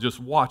 2 of them just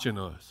watching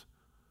us.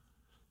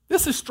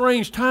 This is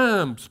strange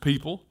times,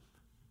 people.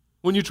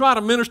 When you try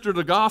to minister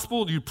the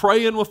gospel, you're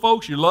praying with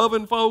folks, you're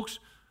loving folks,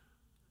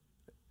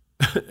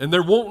 and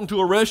they're wanting to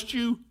arrest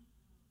you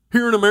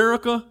here in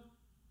America.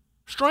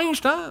 Strange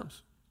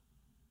times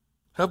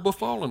have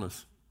befallen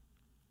us.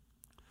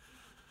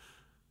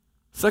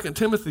 2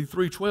 Timothy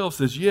 3:12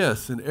 says,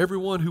 yes, and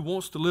everyone who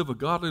wants to live a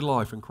godly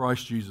life in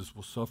Christ Jesus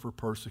will suffer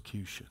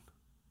persecution.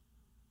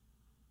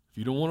 If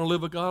you don't want to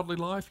live a godly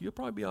life, you'll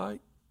probably be all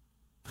right.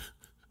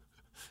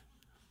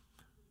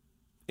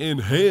 In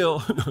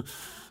hell.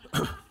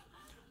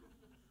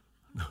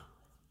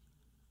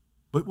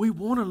 But we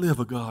want to live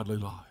a godly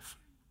life,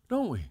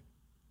 don't we?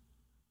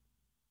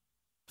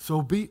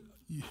 So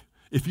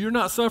if you're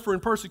not suffering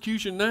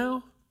persecution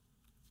now,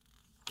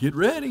 get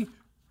ready.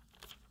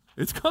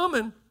 It's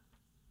coming.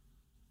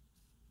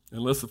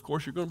 Unless, of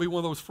course, you're going to be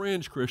one of those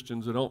fringe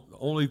Christians that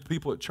only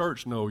people at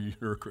church know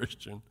you're a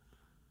Christian.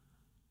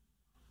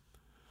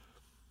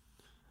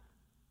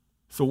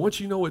 So once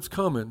you know it's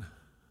coming,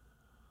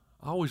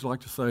 I always like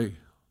to say,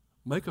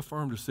 make a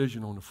firm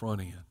decision on the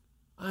front end.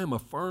 I am a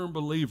firm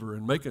believer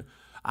in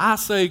I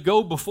say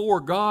go before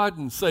God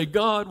and say,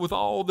 God, with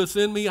all this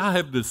in me, I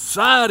have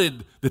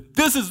decided that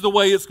this is the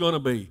way it's going to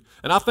be.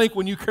 And I think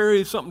when you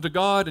carry something to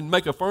God and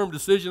make a firm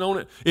decision on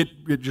it,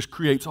 it just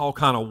creates all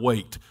kind of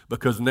weight,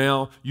 because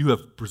now you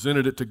have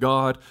presented it to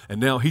God,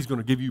 and now He's going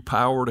to give you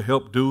power to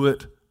help do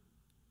it.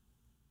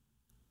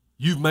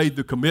 You've made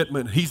the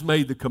commitment, He's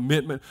made the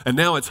commitment, and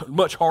now it's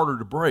much harder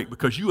to break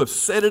because you have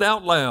said it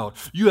out loud.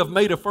 You have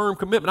made a firm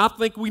commitment. I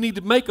think we need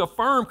to make a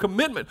firm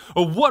commitment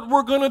of what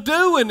we're going to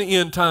do in the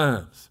end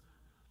times.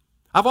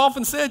 I've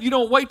often said you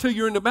don't wait till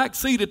you're in the back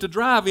seat at the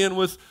drive-in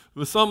with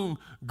some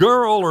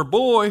girl or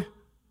boy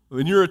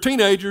when you're a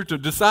teenager to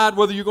decide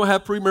whether you're going to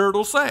have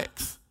premarital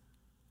sex.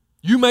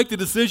 You make the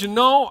decision,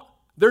 no,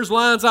 there's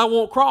lines I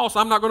won't cross.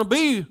 I'm not going to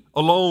be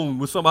alone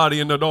with somebody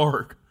in the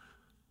dark,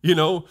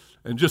 and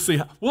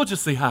we'll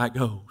just see how it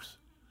goes.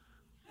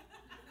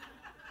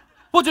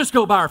 We'll just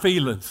go by our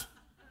feelings.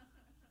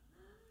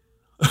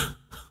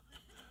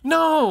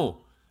 No,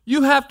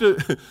 you have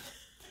to,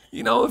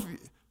 if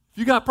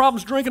you got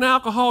problems drinking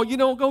alcohol, you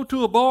don't go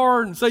to a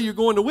bar and say you're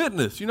going to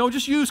witness.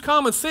 Just use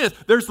common sense.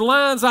 There's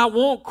lines I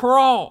won't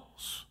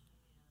cross.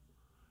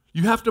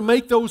 You have to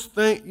make those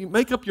things, you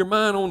make up your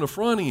mind on the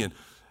front end.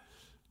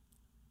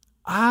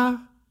 I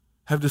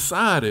have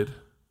decided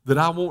that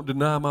I won't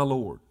deny my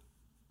Lord.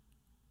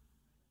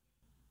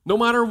 No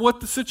matter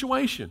what the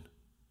situation.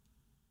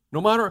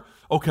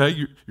 Okay,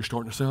 you're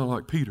starting to sound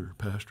like Peter,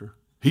 Pastor.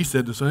 He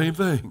said the same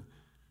thing.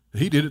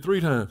 He did it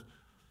 3 times.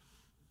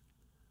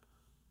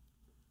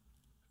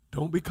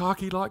 Don't be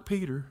cocky like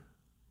Peter.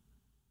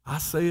 I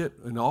say it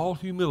in all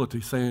humility,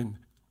 saying,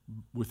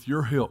 with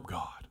your help,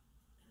 God.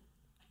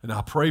 And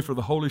I pray for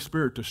the Holy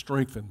Spirit to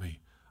strengthen me.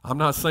 I'm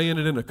not saying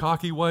it in a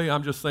cocky way.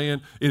 I'm just saying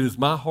it is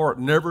my heart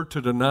never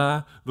to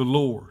deny the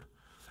Lord.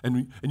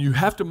 And you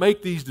have to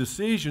make these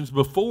decisions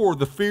before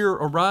the fear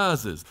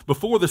arises,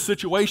 before the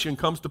situation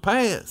comes to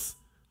pass.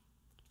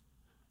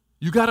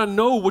 You got to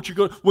know what you're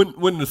going.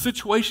 When the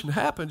situation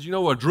happens,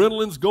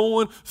 adrenaline's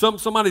going.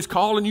 Somebody's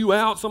calling you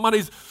out.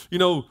 Somebody's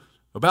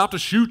about to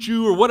shoot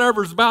you or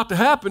whatever's about to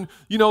happen.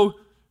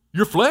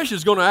 Your flesh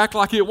is going to act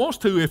like it wants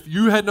to if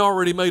you hadn't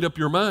already made up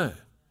your mind.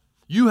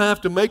 You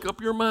have to make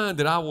up your mind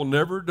that I will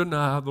never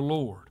deny the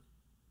Lord.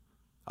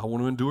 I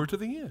want to endure to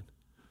the end.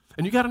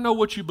 And you got to know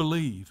what you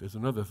believe is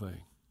another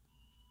thing.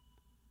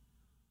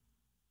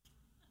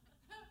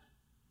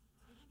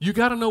 You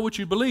got to know what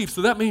you believe,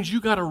 so that means you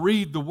got to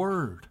read the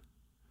Word.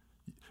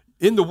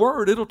 In the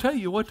Word, it'll tell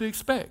you what to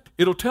expect.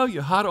 It'll tell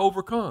you how to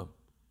overcome.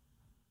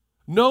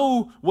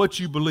 Know what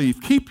you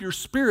believe. Keep your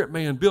spirit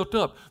man built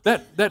up.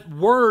 That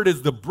Word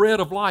is the bread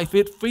of life.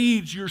 It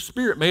feeds your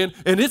spirit man,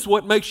 and it's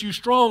what makes you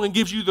strong and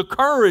gives you the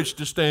courage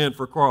to stand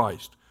for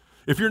Christ.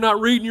 If you're not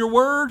reading your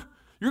Word,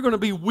 you're going to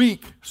be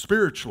weak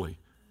spiritually.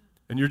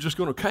 And you're just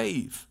going to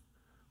cave.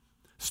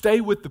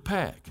 Stay with the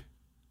pack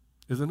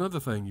is another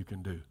thing you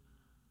can do.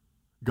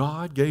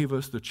 God gave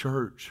us the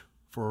church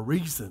for a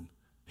reason.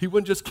 He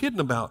wasn't just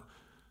kidding about,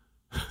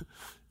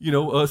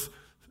 us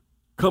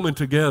coming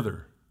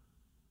together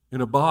in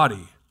a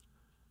body.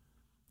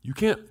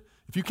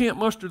 If you can't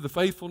muster the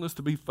faithfulness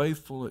to be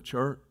faithful at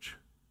church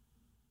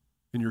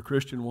in your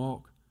Christian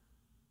walk,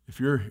 if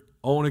you're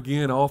on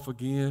again, off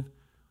again,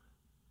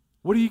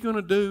 what are you going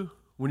to do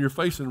when you're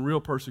facing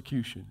real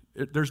persecution?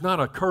 There's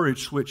not a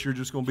courage switch you're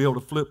just going to be able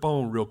to flip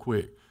on real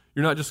quick.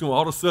 You're not just going to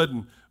all of a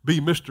sudden be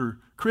Mr.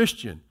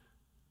 Christian.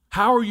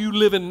 How are you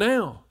living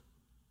now?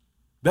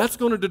 That's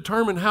going to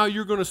determine how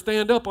you're going to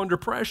stand up under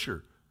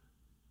pressure.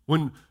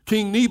 When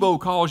King Nebo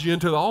calls you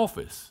into the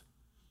office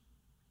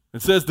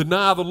and says,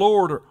 deny the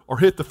Lord or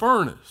hit the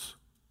furnace.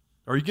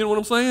 Are you getting what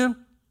I'm saying?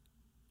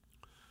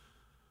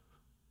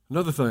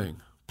 Another thing,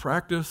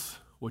 practice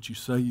what you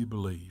say you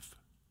believe.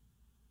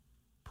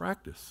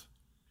 Practice.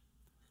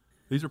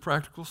 These are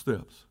practical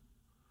steps.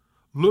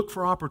 Look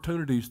for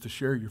opportunities to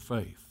share your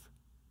faith.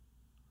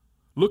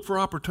 Look for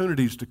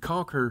opportunities to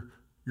conquer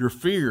your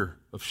fear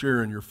of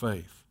sharing your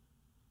faith.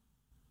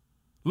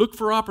 Look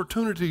for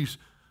opportunities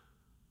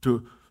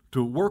to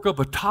work up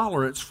a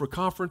tolerance for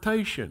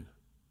confrontation.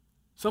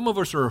 Some of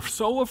us are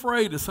so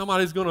afraid that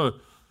somebody's going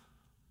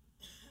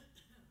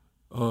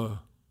to,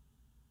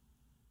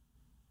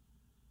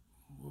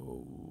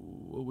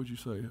 what would you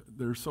say?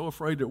 They're so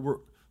afraid that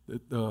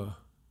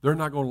they're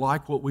not going to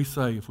like what we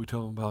say if we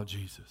tell them about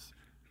Jesus.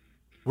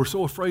 We're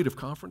so afraid of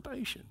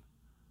confrontation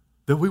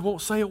that we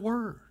won't say a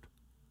word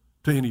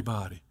to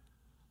anybody.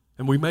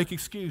 And we make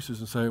excuses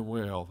and say,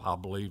 well, I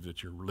believe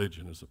that your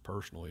religion is a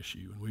personal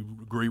issue, and we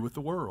agree with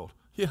the world.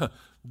 Yeah,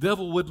 the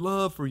devil would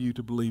love for you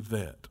to believe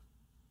that.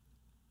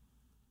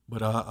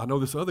 But I know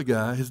this other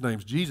guy, his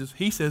name's Jesus,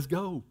 he says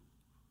go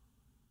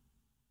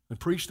and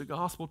preach the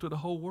gospel to the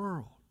whole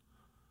world.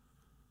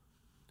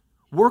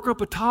 Work up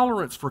a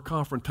tolerance for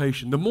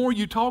confrontation. The more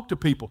you talk to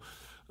people,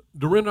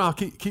 Dorinda, I'll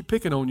keep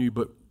picking on you,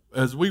 but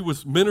as we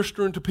was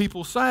ministering to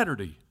people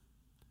Saturday,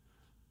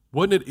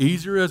 wasn't it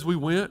easier as we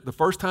went? The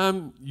first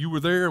time you were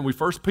there and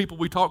first people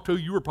we talked to,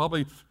 you were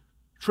probably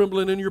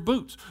trembling in your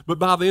boots. But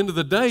by the end of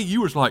the day,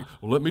 you was like,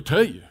 well, let me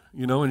tell you,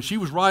 and she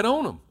was right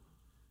on them.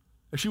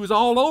 She was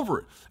all over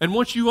it. And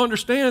once you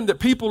understand that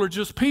people are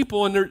just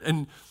people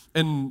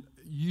and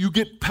you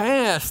get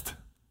past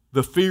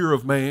the fear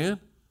of man,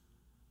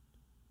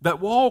 that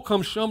wall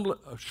comes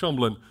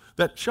shumbling,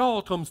 that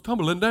shawl comes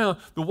tumbling down,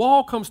 the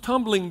wall comes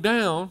tumbling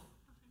down,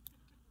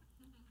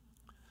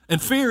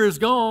 and fear is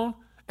gone,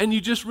 and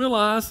you just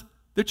realize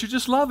that you're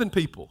just loving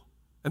people.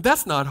 And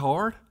that's not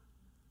hard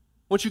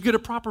once you get a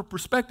proper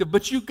perspective.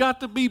 But you've got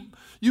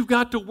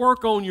to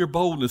work on your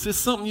boldness. It's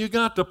something you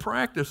got to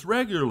practice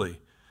regularly.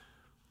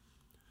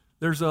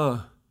 There's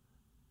a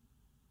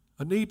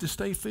need to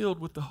stay filled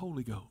with the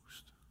Holy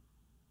Ghost.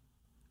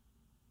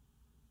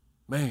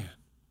 Man,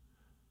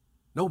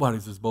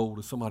 nobody's as bold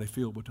as somebody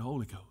filled with the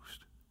Holy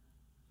Ghost.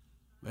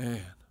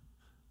 Man,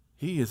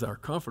 He is our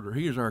comforter.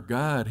 He is our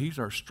guide. He's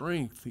our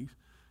strength.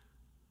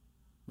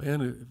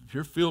 Man, if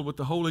you're filled with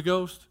the Holy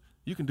Ghost,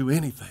 you can do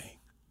anything.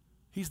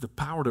 He's the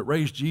power that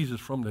raised Jesus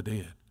from the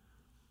dead.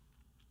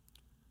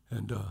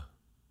 And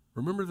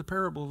remember the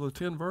parable of the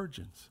 10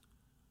 virgins.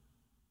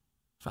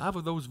 5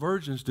 of those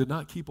virgins did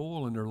not keep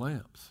oil in their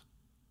lamps.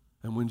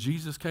 And when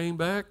Jesus came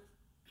back,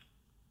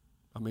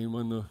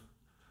 when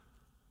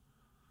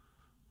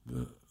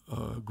the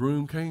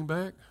groom came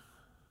back,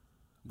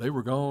 they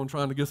were gone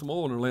trying to get some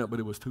oil in their lamp, but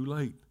it was too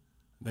late.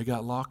 They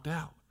got locked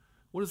out.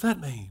 What does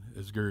that mean,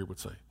 as Gary would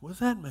say? What does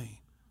that mean?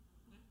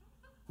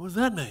 What does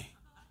that mean?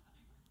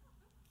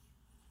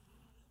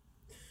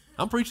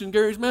 I'm preaching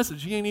Gary's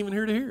message. He ain't even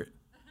here to hear it.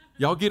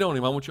 Y'all get on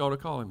him. I want y'all to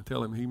call him and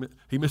tell him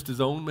he missed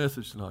his own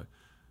message tonight.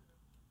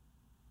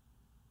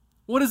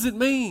 What does it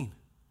mean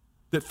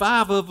that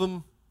 5 of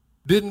them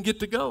didn't get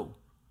to go?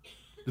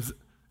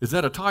 Is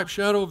that a type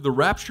shadow of the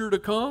rapture to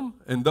come,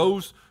 and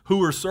those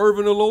who are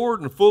serving the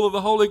Lord and full of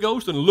the Holy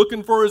Ghost and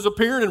looking for His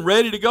appearing and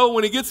ready to go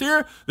when He gets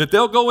here, that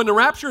they'll go in the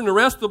rapture and the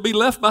rest will be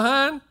left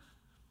behind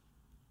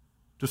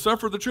to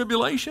suffer the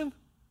tribulation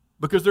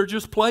because they're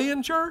just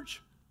playing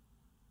church?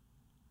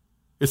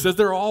 It says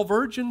they're all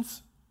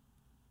virgins,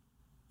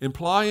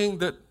 implying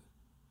that,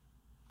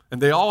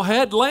 and they all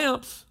had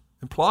lamps,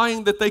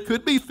 implying that they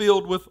could be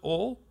filled with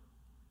oil.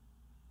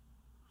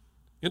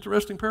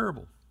 Interesting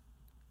parable.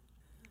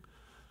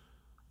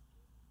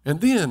 And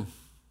then,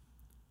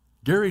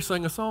 Gary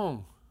sang a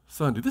song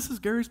Sunday. This is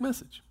Gary's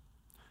message.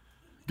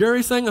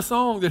 Gary sang a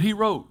song that he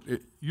wrote.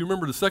 You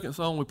remember the second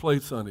song we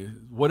played Sunday,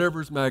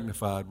 "Whatever's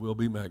magnified will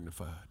be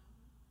magnified."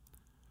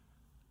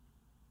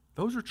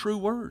 Those are true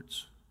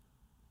words.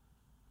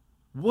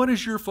 What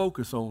is your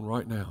focus on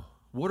right now?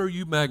 What are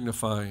you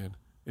magnifying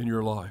in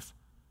your life?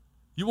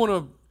 You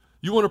want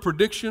a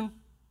prediction?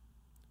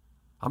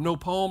 I'm no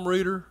palm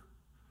reader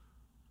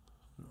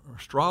or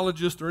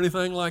astrologist or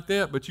anything like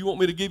that, but you want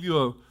me to give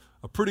you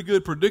a pretty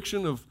good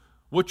prediction of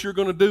what you're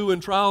going to do in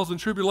trials and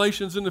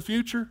tribulations in the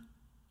future?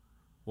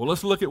 Well,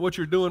 let's look at what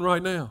you're doing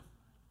right now.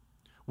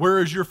 Where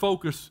is your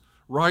focus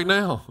right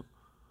now?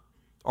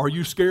 Are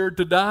you scared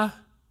to die?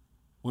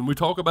 When we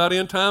talk about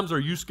end times, are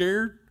you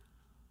scared?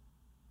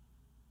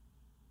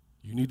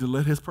 You need to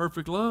let His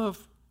perfect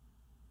love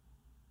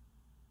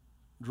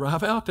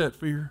drive out that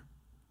fear.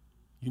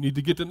 You need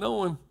to get to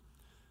know Him.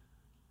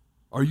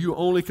 Are you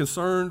only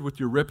concerned with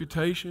your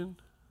reputation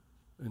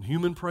and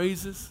human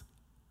praises?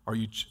 Are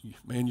you,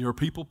 man, you're a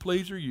people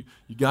pleaser? You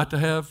got to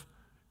have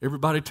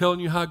everybody telling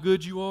you how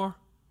good you are?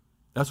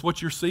 That's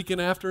what you're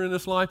seeking after in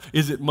this life?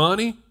 Is it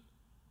money?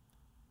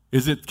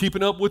 Is it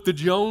keeping up with the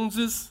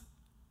Joneses?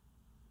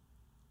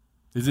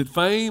 Is it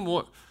fame?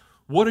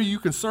 What are you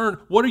concerned?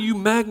 What are you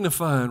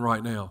magnifying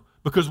right now?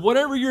 Because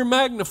whatever you're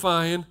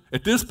magnifying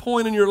at this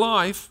point in your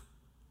life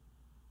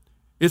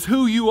is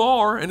who you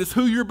are and it's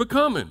who you're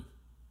becoming.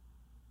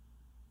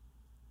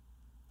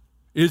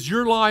 Is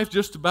your life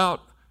just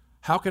about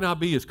how can I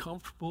be as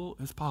comfortable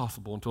as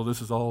possible until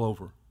this is all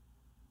over?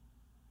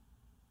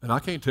 And I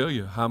can't tell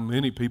you how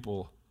many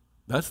people,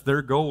 that's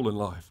their goal in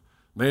life.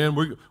 Man,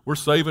 we're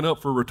saving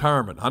up for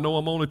retirement. I know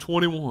I'm only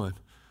 21,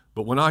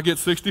 but when I get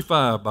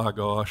 65, by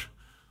gosh,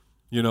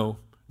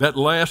 that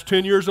last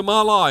 10 years of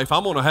my life,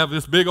 I'm going to have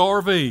this big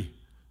RV.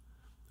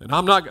 And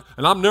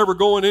I'm never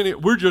going in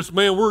it. We're just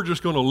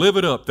going to live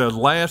it up the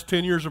last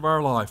 10 years of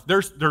our life.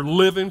 They're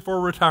living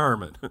for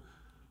retirement.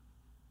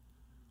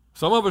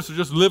 Some of us are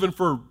just living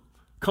for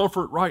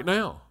comfort right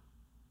now.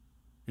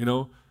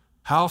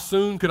 How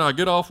soon can I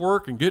get off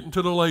work and get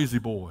into the lazy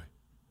boy?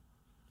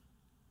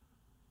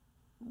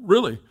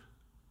 Really.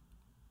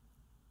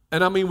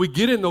 And we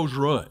get in those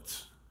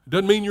ruts. It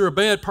doesn't mean you're a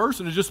bad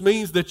person. It just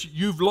means that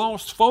you've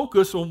lost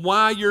focus on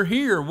why you're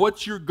here.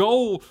 What's your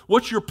goal?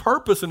 What's your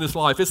purpose in this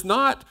life? It's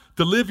not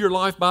to live your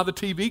life by the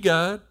TV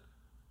guide.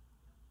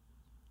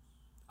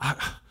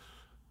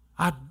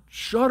 I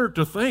shudder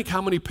to think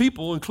how many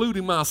people,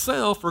 including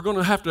myself, are going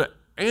to have to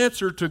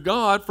answer to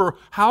God for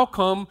how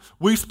come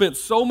we spent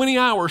so many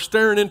hours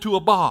staring into a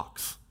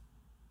box,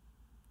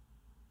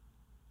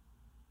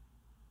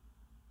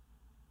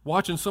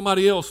 watching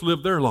somebody else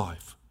live their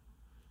life,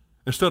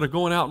 instead of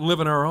going out and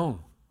living our own.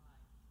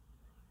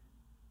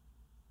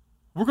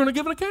 We're going to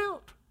give an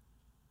account.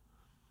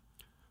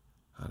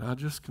 And I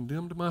just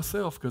condemned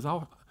myself because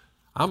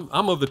I'm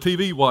of the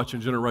TV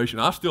watching generation.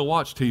 I still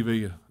watch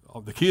TV.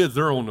 The kids,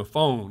 they're on the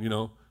phone, you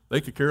know. They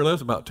could care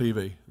less about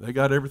TV. They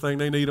got everything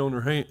they need on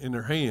in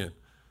their hand.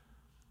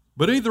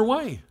 But either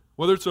way,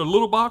 whether it's a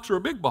little box or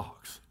a big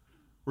box,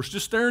 we're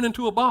just staring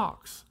into a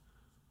box.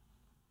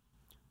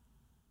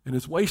 And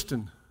it's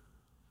wasting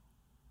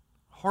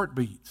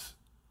heartbeats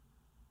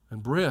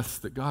and breaths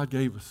that God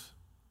gave us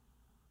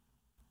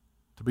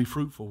to be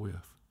fruitful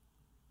with.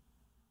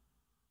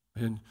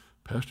 And,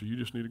 Pastor, you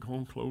just need to go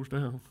and close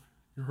down.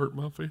 You're hurting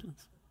my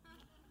feelings.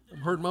 I'm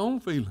hurting my own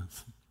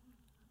feelings.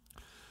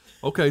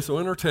 Okay, so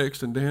in our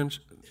text in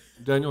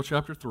Daniel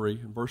chapter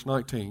 3 and verse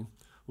 19,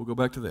 we'll go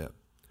back to that.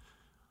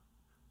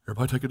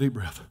 Everybody take a deep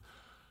breath.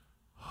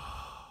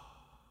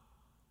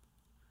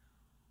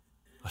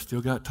 I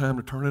still got time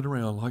to turn it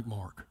around like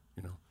Mark,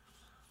 you know.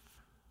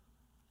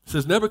 It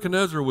says,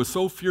 Nebuchadnezzar was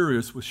so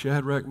furious with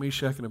Shadrach,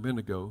 Meshach, and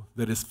Abednego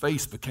that his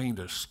face became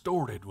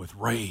distorted with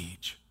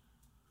rage.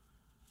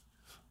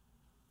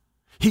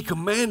 He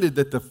commanded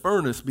that the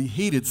furnace be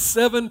heated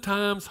 7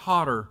 times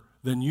hotter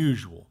than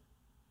usual.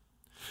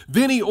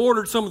 Then he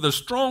ordered some of the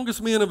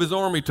strongest men of his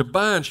army to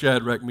bind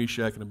Shadrach,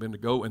 Meshach, and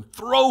Abednego and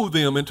throw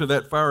them into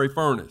that fiery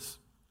furnace.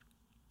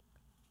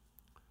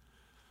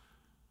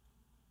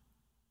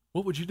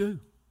 What would you do?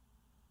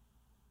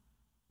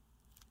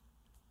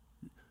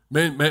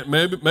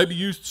 Maybe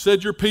you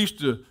said your piece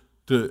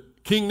to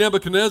King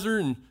Nebuchadnezzar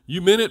and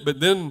you meant it, but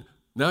then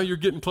now you're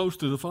getting close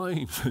to the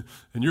flames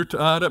and you're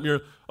tied up and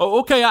you're,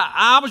 oh, okay,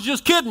 I was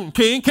just kidding,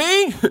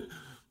 King.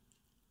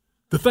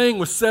 The thing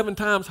was 7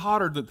 times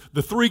hotter.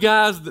 The 3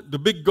 guys, the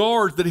big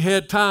guards that he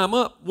had tie them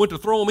up, went to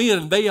throw them in,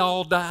 and they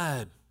all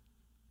died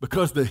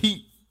because the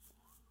heat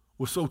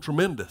was so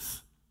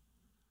tremendous.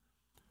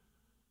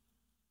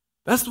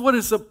 That's what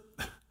it's a.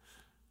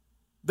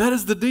 That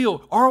is the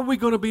deal. Are we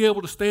going to be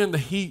able to stand the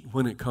heat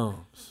when it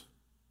comes?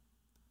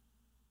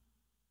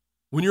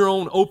 When you're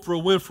on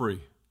Oprah Winfrey,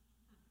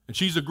 and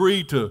she's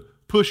agreed to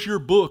push your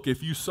book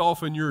if you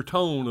soften your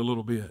tone a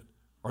little bit,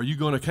 are you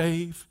going to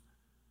cave?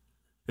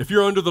 If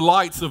you're under the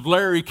lights of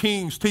Larry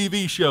King's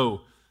TV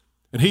show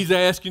and he's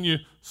asking you,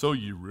 so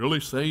you really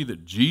say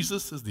that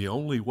Jesus is the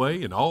only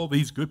way and all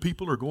these good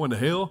people are going to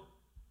hell?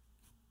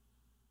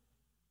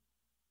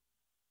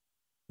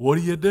 What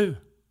do?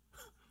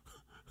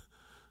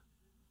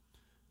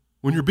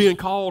 When you're being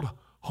called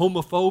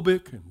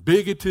homophobic and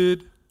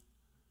bigoted,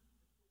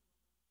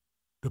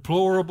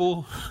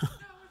 deplorable,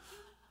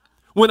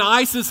 when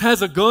ISIS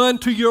has a gun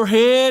to your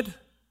head,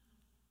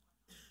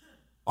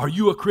 are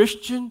you a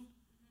Christian?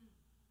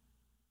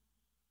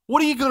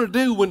 What are you going to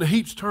do when the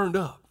heat's turned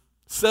up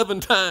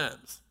 7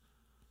 times?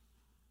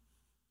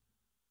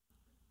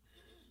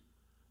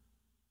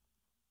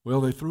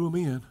 Well, they threw him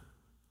in.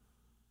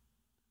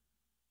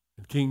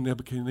 And King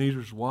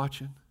Nebuchadnezzar's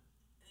watching.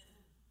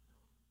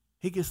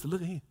 He gets to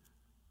look at him.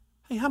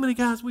 Hey, how many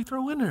guys we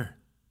throw in there?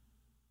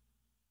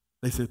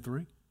 They said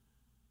 3.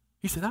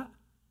 He said,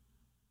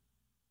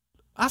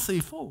 I see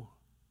 4.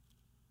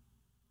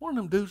 One of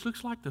them dudes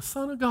looks like the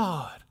Son of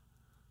God.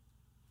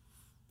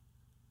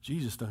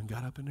 Jesus done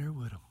got up in there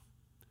with them.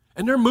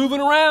 And they're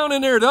moving around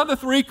in there. The other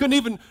 3 couldn't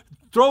even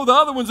throw the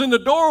other ones in the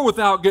door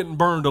without getting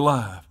burned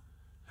alive.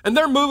 And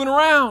they're moving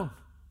around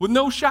with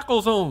no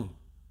shackles on.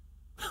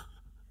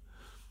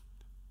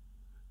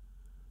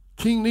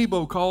 King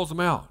Nebo calls them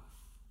out.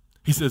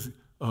 He says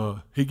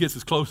he gets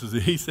as close as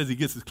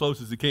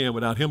he can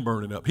without him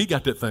burning up. He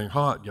got that thing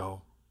hot,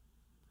 y'all.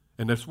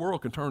 And this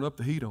world can turn up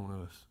the heat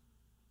on us.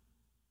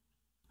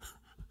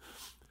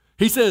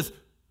 He says,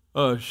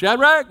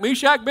 Shadrach,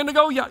 Meshach,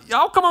 Abednego,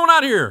 y'all come on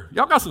out here.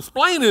 Y'all got some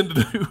splaining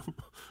to do.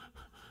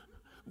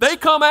 They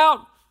come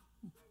out,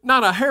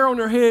 not a hair on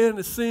their head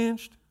is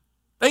singed.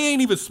 They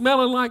ain't even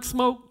smelling like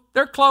smoke.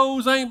 Their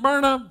clothes ain't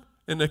burned up.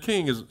 And the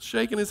king is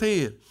shaking his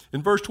head.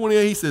 In verse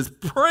 28, he says,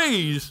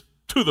 praise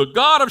to the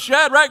God of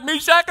Shadrach,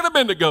 Meshach, and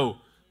Abednego.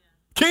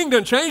 King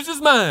done changed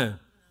his mind.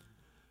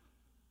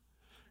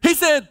 He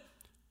said,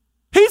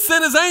 he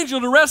sent his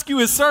angel to rescue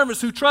his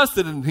servants who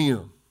trusted in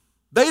him.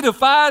 They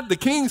defied the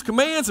king's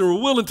commands and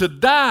were willing to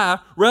die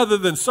rather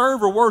than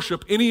serve or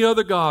worship any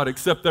other god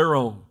except their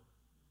own.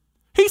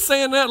 He's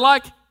saying that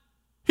like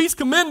he's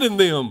commending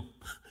them.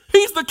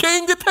 He's the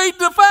king that they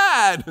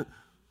defied.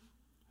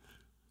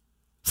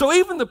 So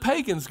even the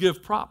pagans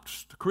give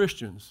props to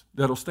Christians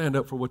that'll stand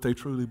up for what they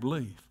truly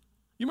believe.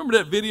 You remember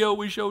that video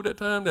we showed that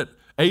time, that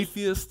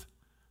atheist?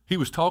 He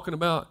was talking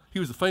about, he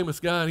was a famous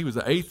guy and he was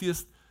an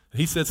atheist.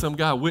 He said some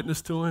guy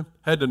witnessed to him,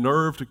 had the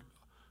nerve to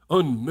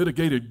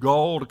unmitigated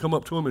gall to come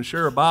up to him and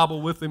share a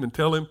Bible with him and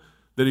tell him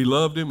that he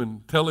loved him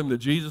and tell him that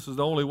Jesus is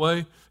the only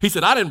way. He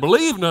said, I didn't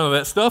believe none of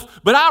that stuff,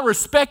 but I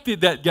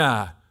respected that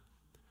guy.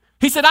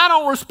 He said, I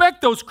don't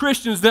respect those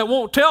Christians that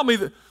won't tell me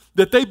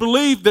that they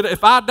believe that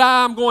if I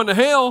die, I'm going to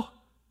hell.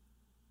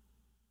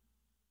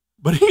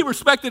 But he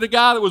respected a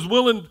guy that was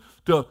willing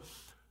to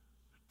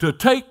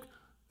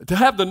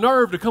have the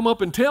nerve to come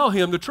up and tell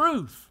him the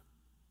truth.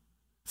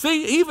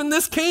 See, even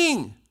this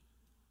king,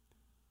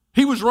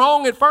 he was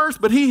wrong at first,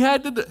 but he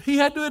had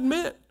to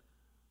admit,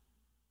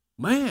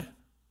 man,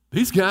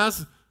 these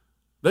guys,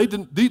 They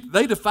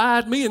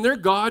defied me, and their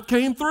God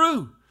came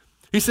through.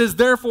 He says,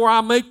 therefore I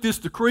make this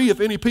decree,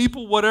 if any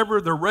people, whatever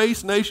their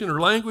race, nation,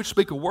 or language,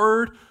 speak a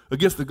word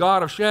against the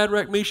God of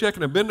Shadrach, Meshach,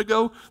 and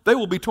Abednego, they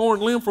will be torn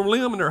limb from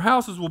limb, and their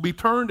houses will be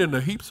turned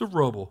into heaps of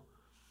rubble.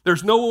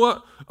 There's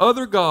no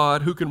other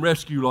God who can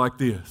rescue like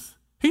this.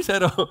 He's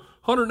had a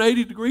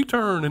 180-degree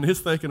turn in his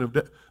thinking of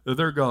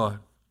their God.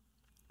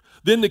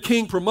 Then the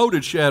king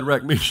promoted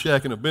Shadrach,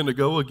 Meshach, and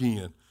Abednego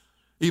again,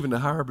 even to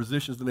higher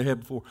positions than they had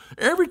before.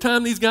 Every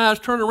time these guys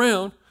turn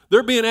around,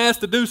 they're being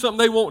asked to do something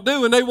they won't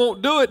do, and they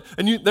won't do it,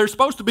 and they're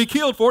supposed to be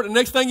killed for it, and the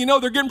next thing you know,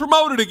 they're getting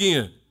promoted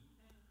again.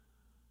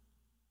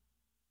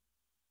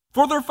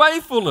 For their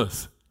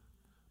faithfulness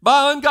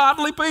by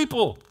ungodly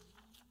people.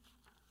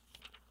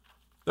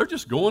 They're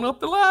just going up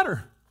the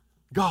ladder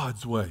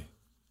God's way.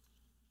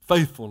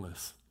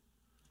 Faithfulness.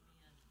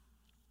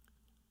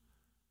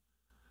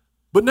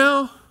 But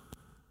now,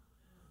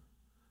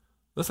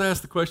 let's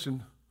ask the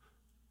question,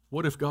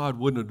 what if God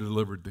wouldn't have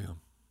delivered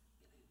them?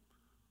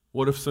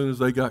 What if as soon as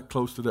they got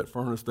close to that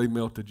furnace, they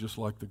melted just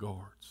like the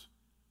guards?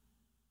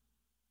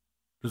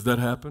 Does that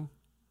happen?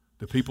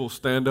 Do people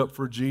stand up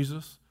for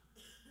Jesus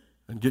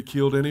and get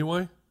killed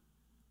anyway?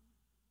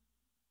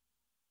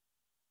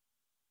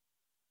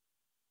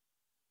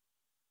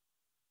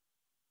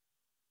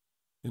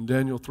 In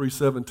Daniel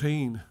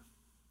 3:17,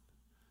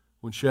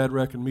 when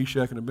Shadrach and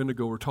Meshach and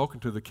Abednego were talking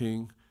to the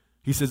king,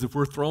 he says, if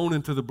we're thrown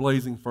into the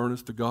blazing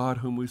furnace, the God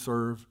whom we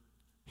serve,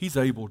 he's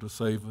able to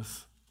save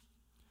us.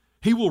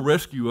 He will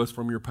rescue us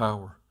from your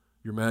power,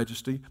 your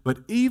majesty. But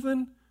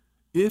even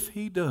if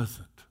he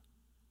doesn't,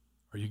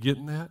 are you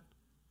getting that?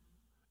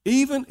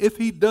 Even if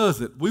he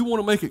doesn't, we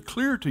want to make it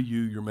clear to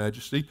you, your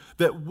majesty,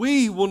 that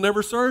we will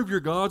never serve your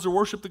gods or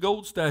worship the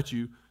gold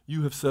statue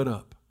you have set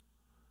up.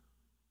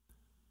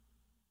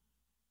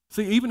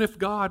 See, even if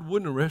God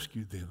wouldn't have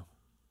rescued them,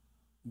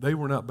 they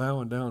were not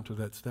bowing down to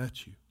that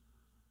statue.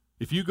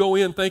 If you go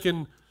in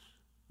thinking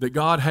that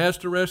God has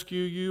to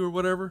rescue you or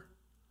whatever,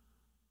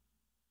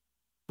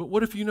 but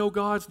what if you know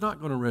God's not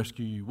going to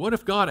rescue you? What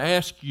if God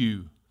asks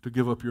you to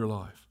give up your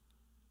life?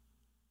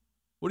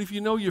 What if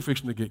you know you're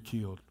fixing to get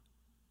killed?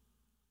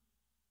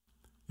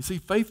 You see,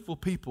 faithful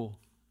people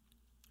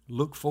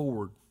look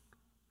forward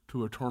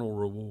to eternal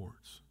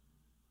rewards.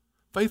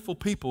 Faithful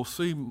people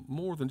see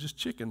more than just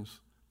chickens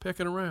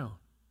pecking around.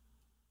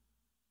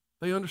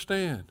 They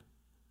understand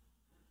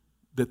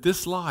that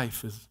this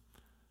life is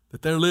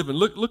that they're living.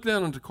 Look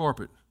down on the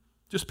carpet.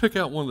 Just pick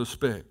out one of the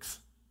specks.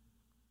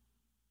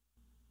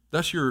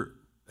 That's your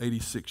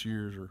 86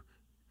 years or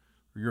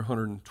your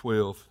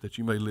 112 that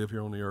you may live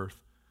here on the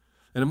earth.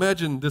 And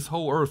imagine this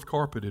whole earth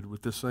carpeted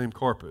with this same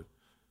carpet.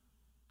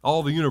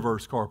 All the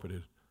universe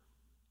carpeted.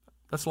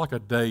 That's like a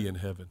day in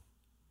heaven.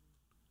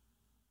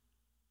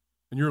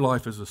 And your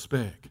life is a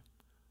speck.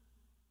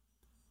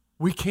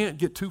 We can't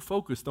get too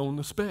focused on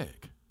the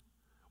speck.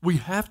 We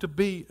have to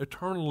be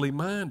eternally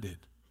minded.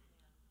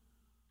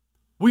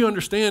 We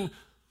understand,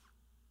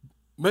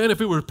 man, if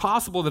it were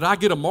possible that I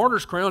get a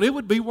martyr's crown, it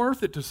would be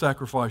worth it to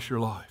sacrifice your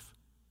life.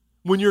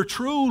 When you're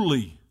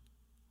truly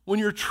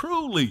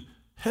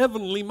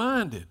heavenly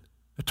minded,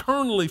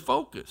 eternally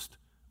focused,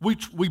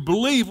 we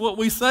believe what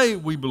we say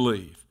we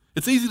believe.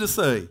 It's easy to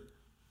say.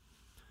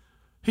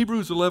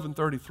 Hebrews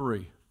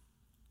 11:33.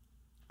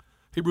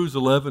 Hebrews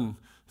 11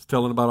 is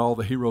telling about all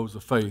the heroes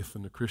of faith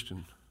in the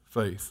Christian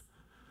faith.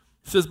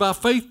 It says, by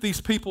faith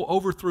these people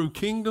overthrew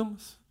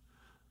kingdoms.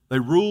 They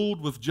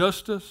ruled with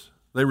justice.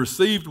 They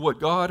received what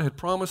God had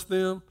promised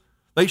them.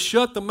 They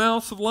shut the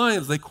mouths of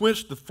lions. They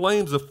quenched the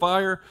flames of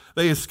fire.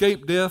 They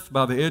escaped death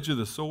by the edge of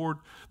the sword.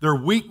 Their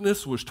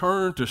weakness was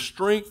turned to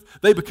strength.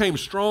 They became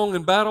strong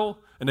in battle,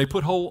 and they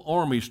put whole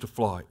armies to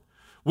flight.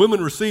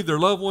 Women received their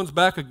loved ones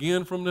back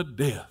again from the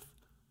death.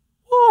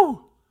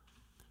 Woo!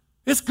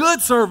 It's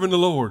good serving the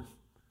Lord.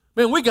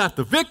 Man, we got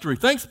the victory.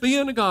 Thanks be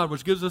unto God,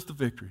 which gives us the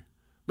victory.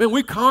 Man,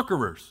 we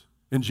conquerors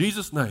in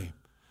Jesus' name.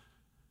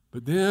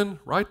 But then,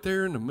 right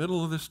there in the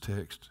middle of this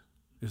text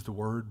is the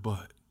word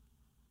but.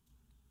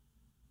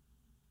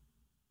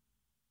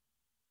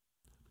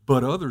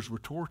 But others were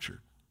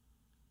tortured,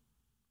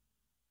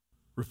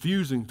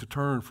 refusing to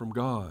turn from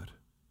God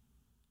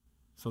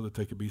so that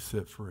they could be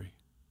set free.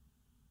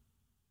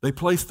 They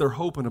placed their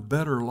hope in a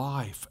better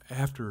life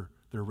after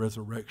their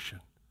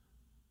resurrection.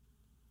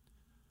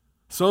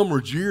 Some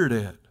were jeered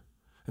at,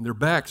 and their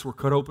backs were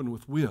cut open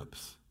with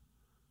whips.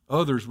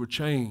 Others were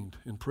chained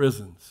in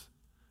prisons.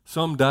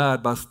 Some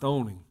died by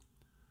stoning.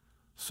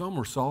 Some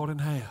were sawed in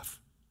half,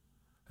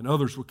 and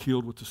others were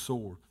killed with the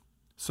sword.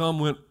 Some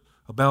went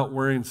about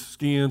wearing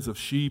skins of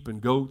sheep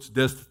and goats,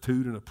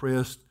 destitute and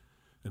oppressed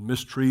and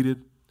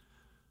mistreated.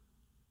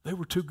 They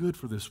were too good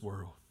for this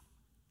world,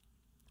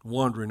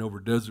 wandering over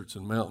deserts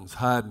and mountains,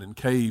 hiding in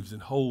caves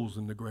and holes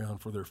in the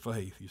ground for their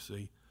faith, you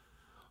see.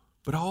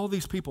 But all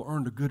these people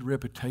earned a good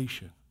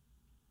reputation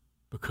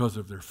because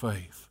of their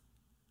faith.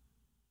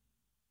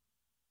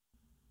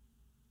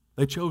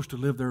 They chose to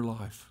live their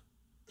life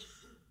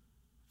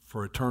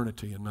for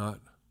eternity and not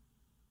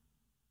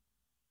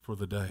for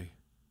the day.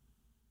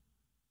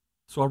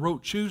 So I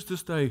wrote, choose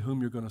this day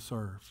whom you're going to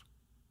serve.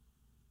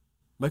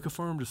 Make a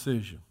firm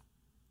decision.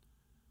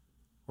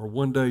 Or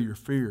one day your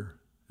fear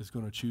is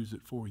going to choose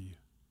it for you.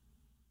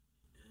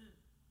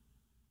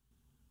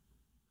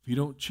 If you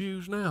don't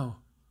choose now,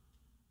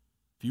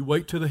 if you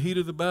wait till the heat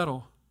of the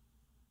battle,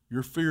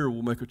 your fear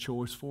will make a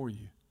choice for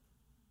you.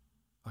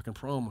 I can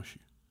promise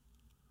you.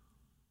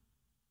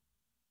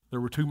 There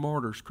were 2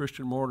 martyrs,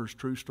 Christian martyrs,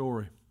 true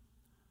story.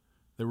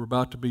 They were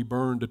about to be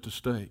burned at the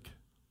stake.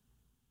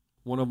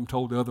 One of them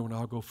told the other one,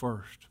 I'll go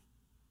first.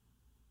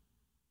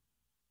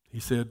 He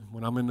said,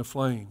 when I'm in the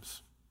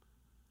flames,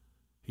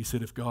 he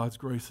said, if God's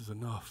grace is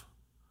enough,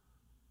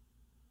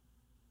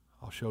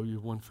 I'll show you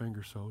one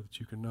finger so that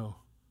you can know.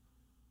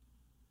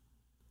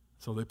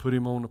 So they put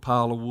him on a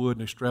pile of wood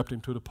and they strapped him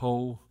to the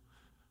pole,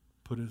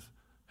 put his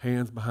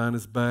hands behind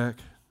his back.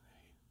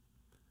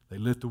 They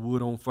lit the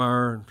wood on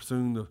fire, and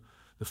soon the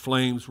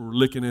flames were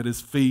licking at his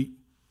feet.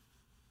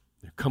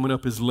 They're coming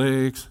up his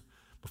legs.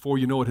 Before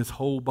you know it, his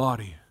whole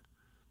body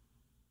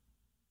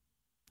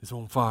is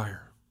on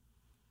fire.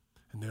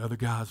 And the other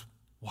guy's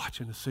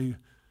watching to see,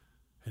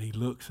 and he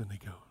looks and he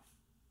goes,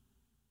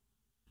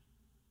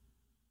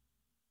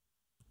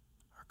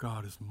 our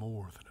God is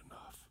more than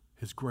enough.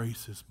 His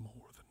grace is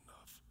more than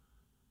enough.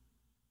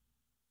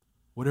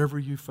 Whatever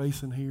you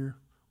face in here,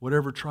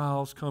 whatever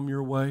trials come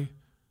your way,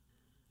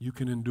 you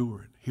can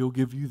endure it. He'll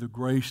give you the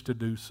grace to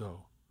do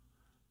so.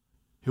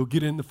 He'll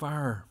get in the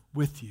fire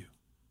with you.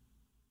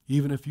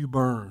 Even if you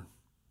burn,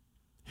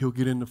 He'll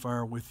get in the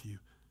fire with you.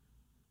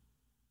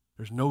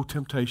 There's no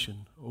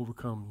temptation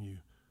overcoming you.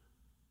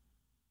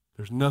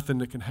 There's nothing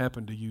that can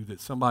happen to you that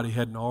somebody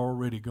hadn't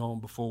already gone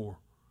before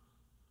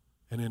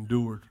and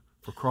endured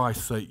for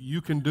Christ's sake.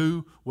 You can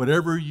do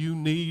whatever you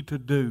need to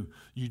do.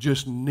 You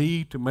just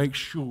need to make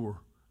sure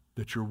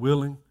that you're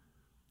willing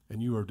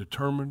and you are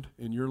determined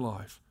in your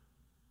life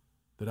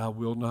that I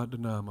will not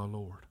deny my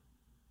Lord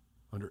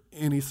under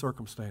any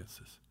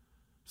circumstances,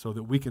 so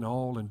that we can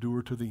all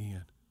endure to the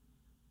end.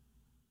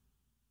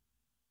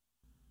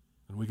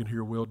 And we can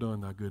hear, well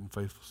done, thy good and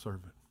faithful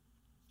servant.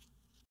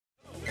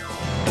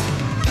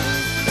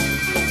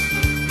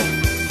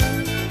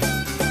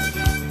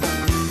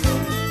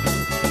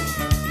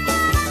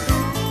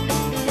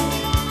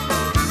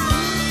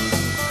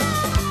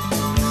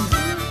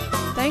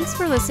 Thanks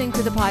for listening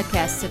to the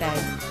podcast today.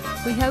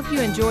 We hope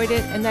you enjoyed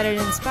it and that it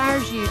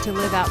inspires you to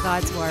live out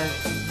God's Word.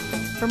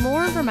 For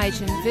more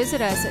information, visit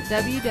us at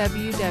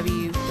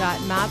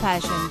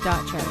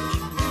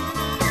www.mypassion.church.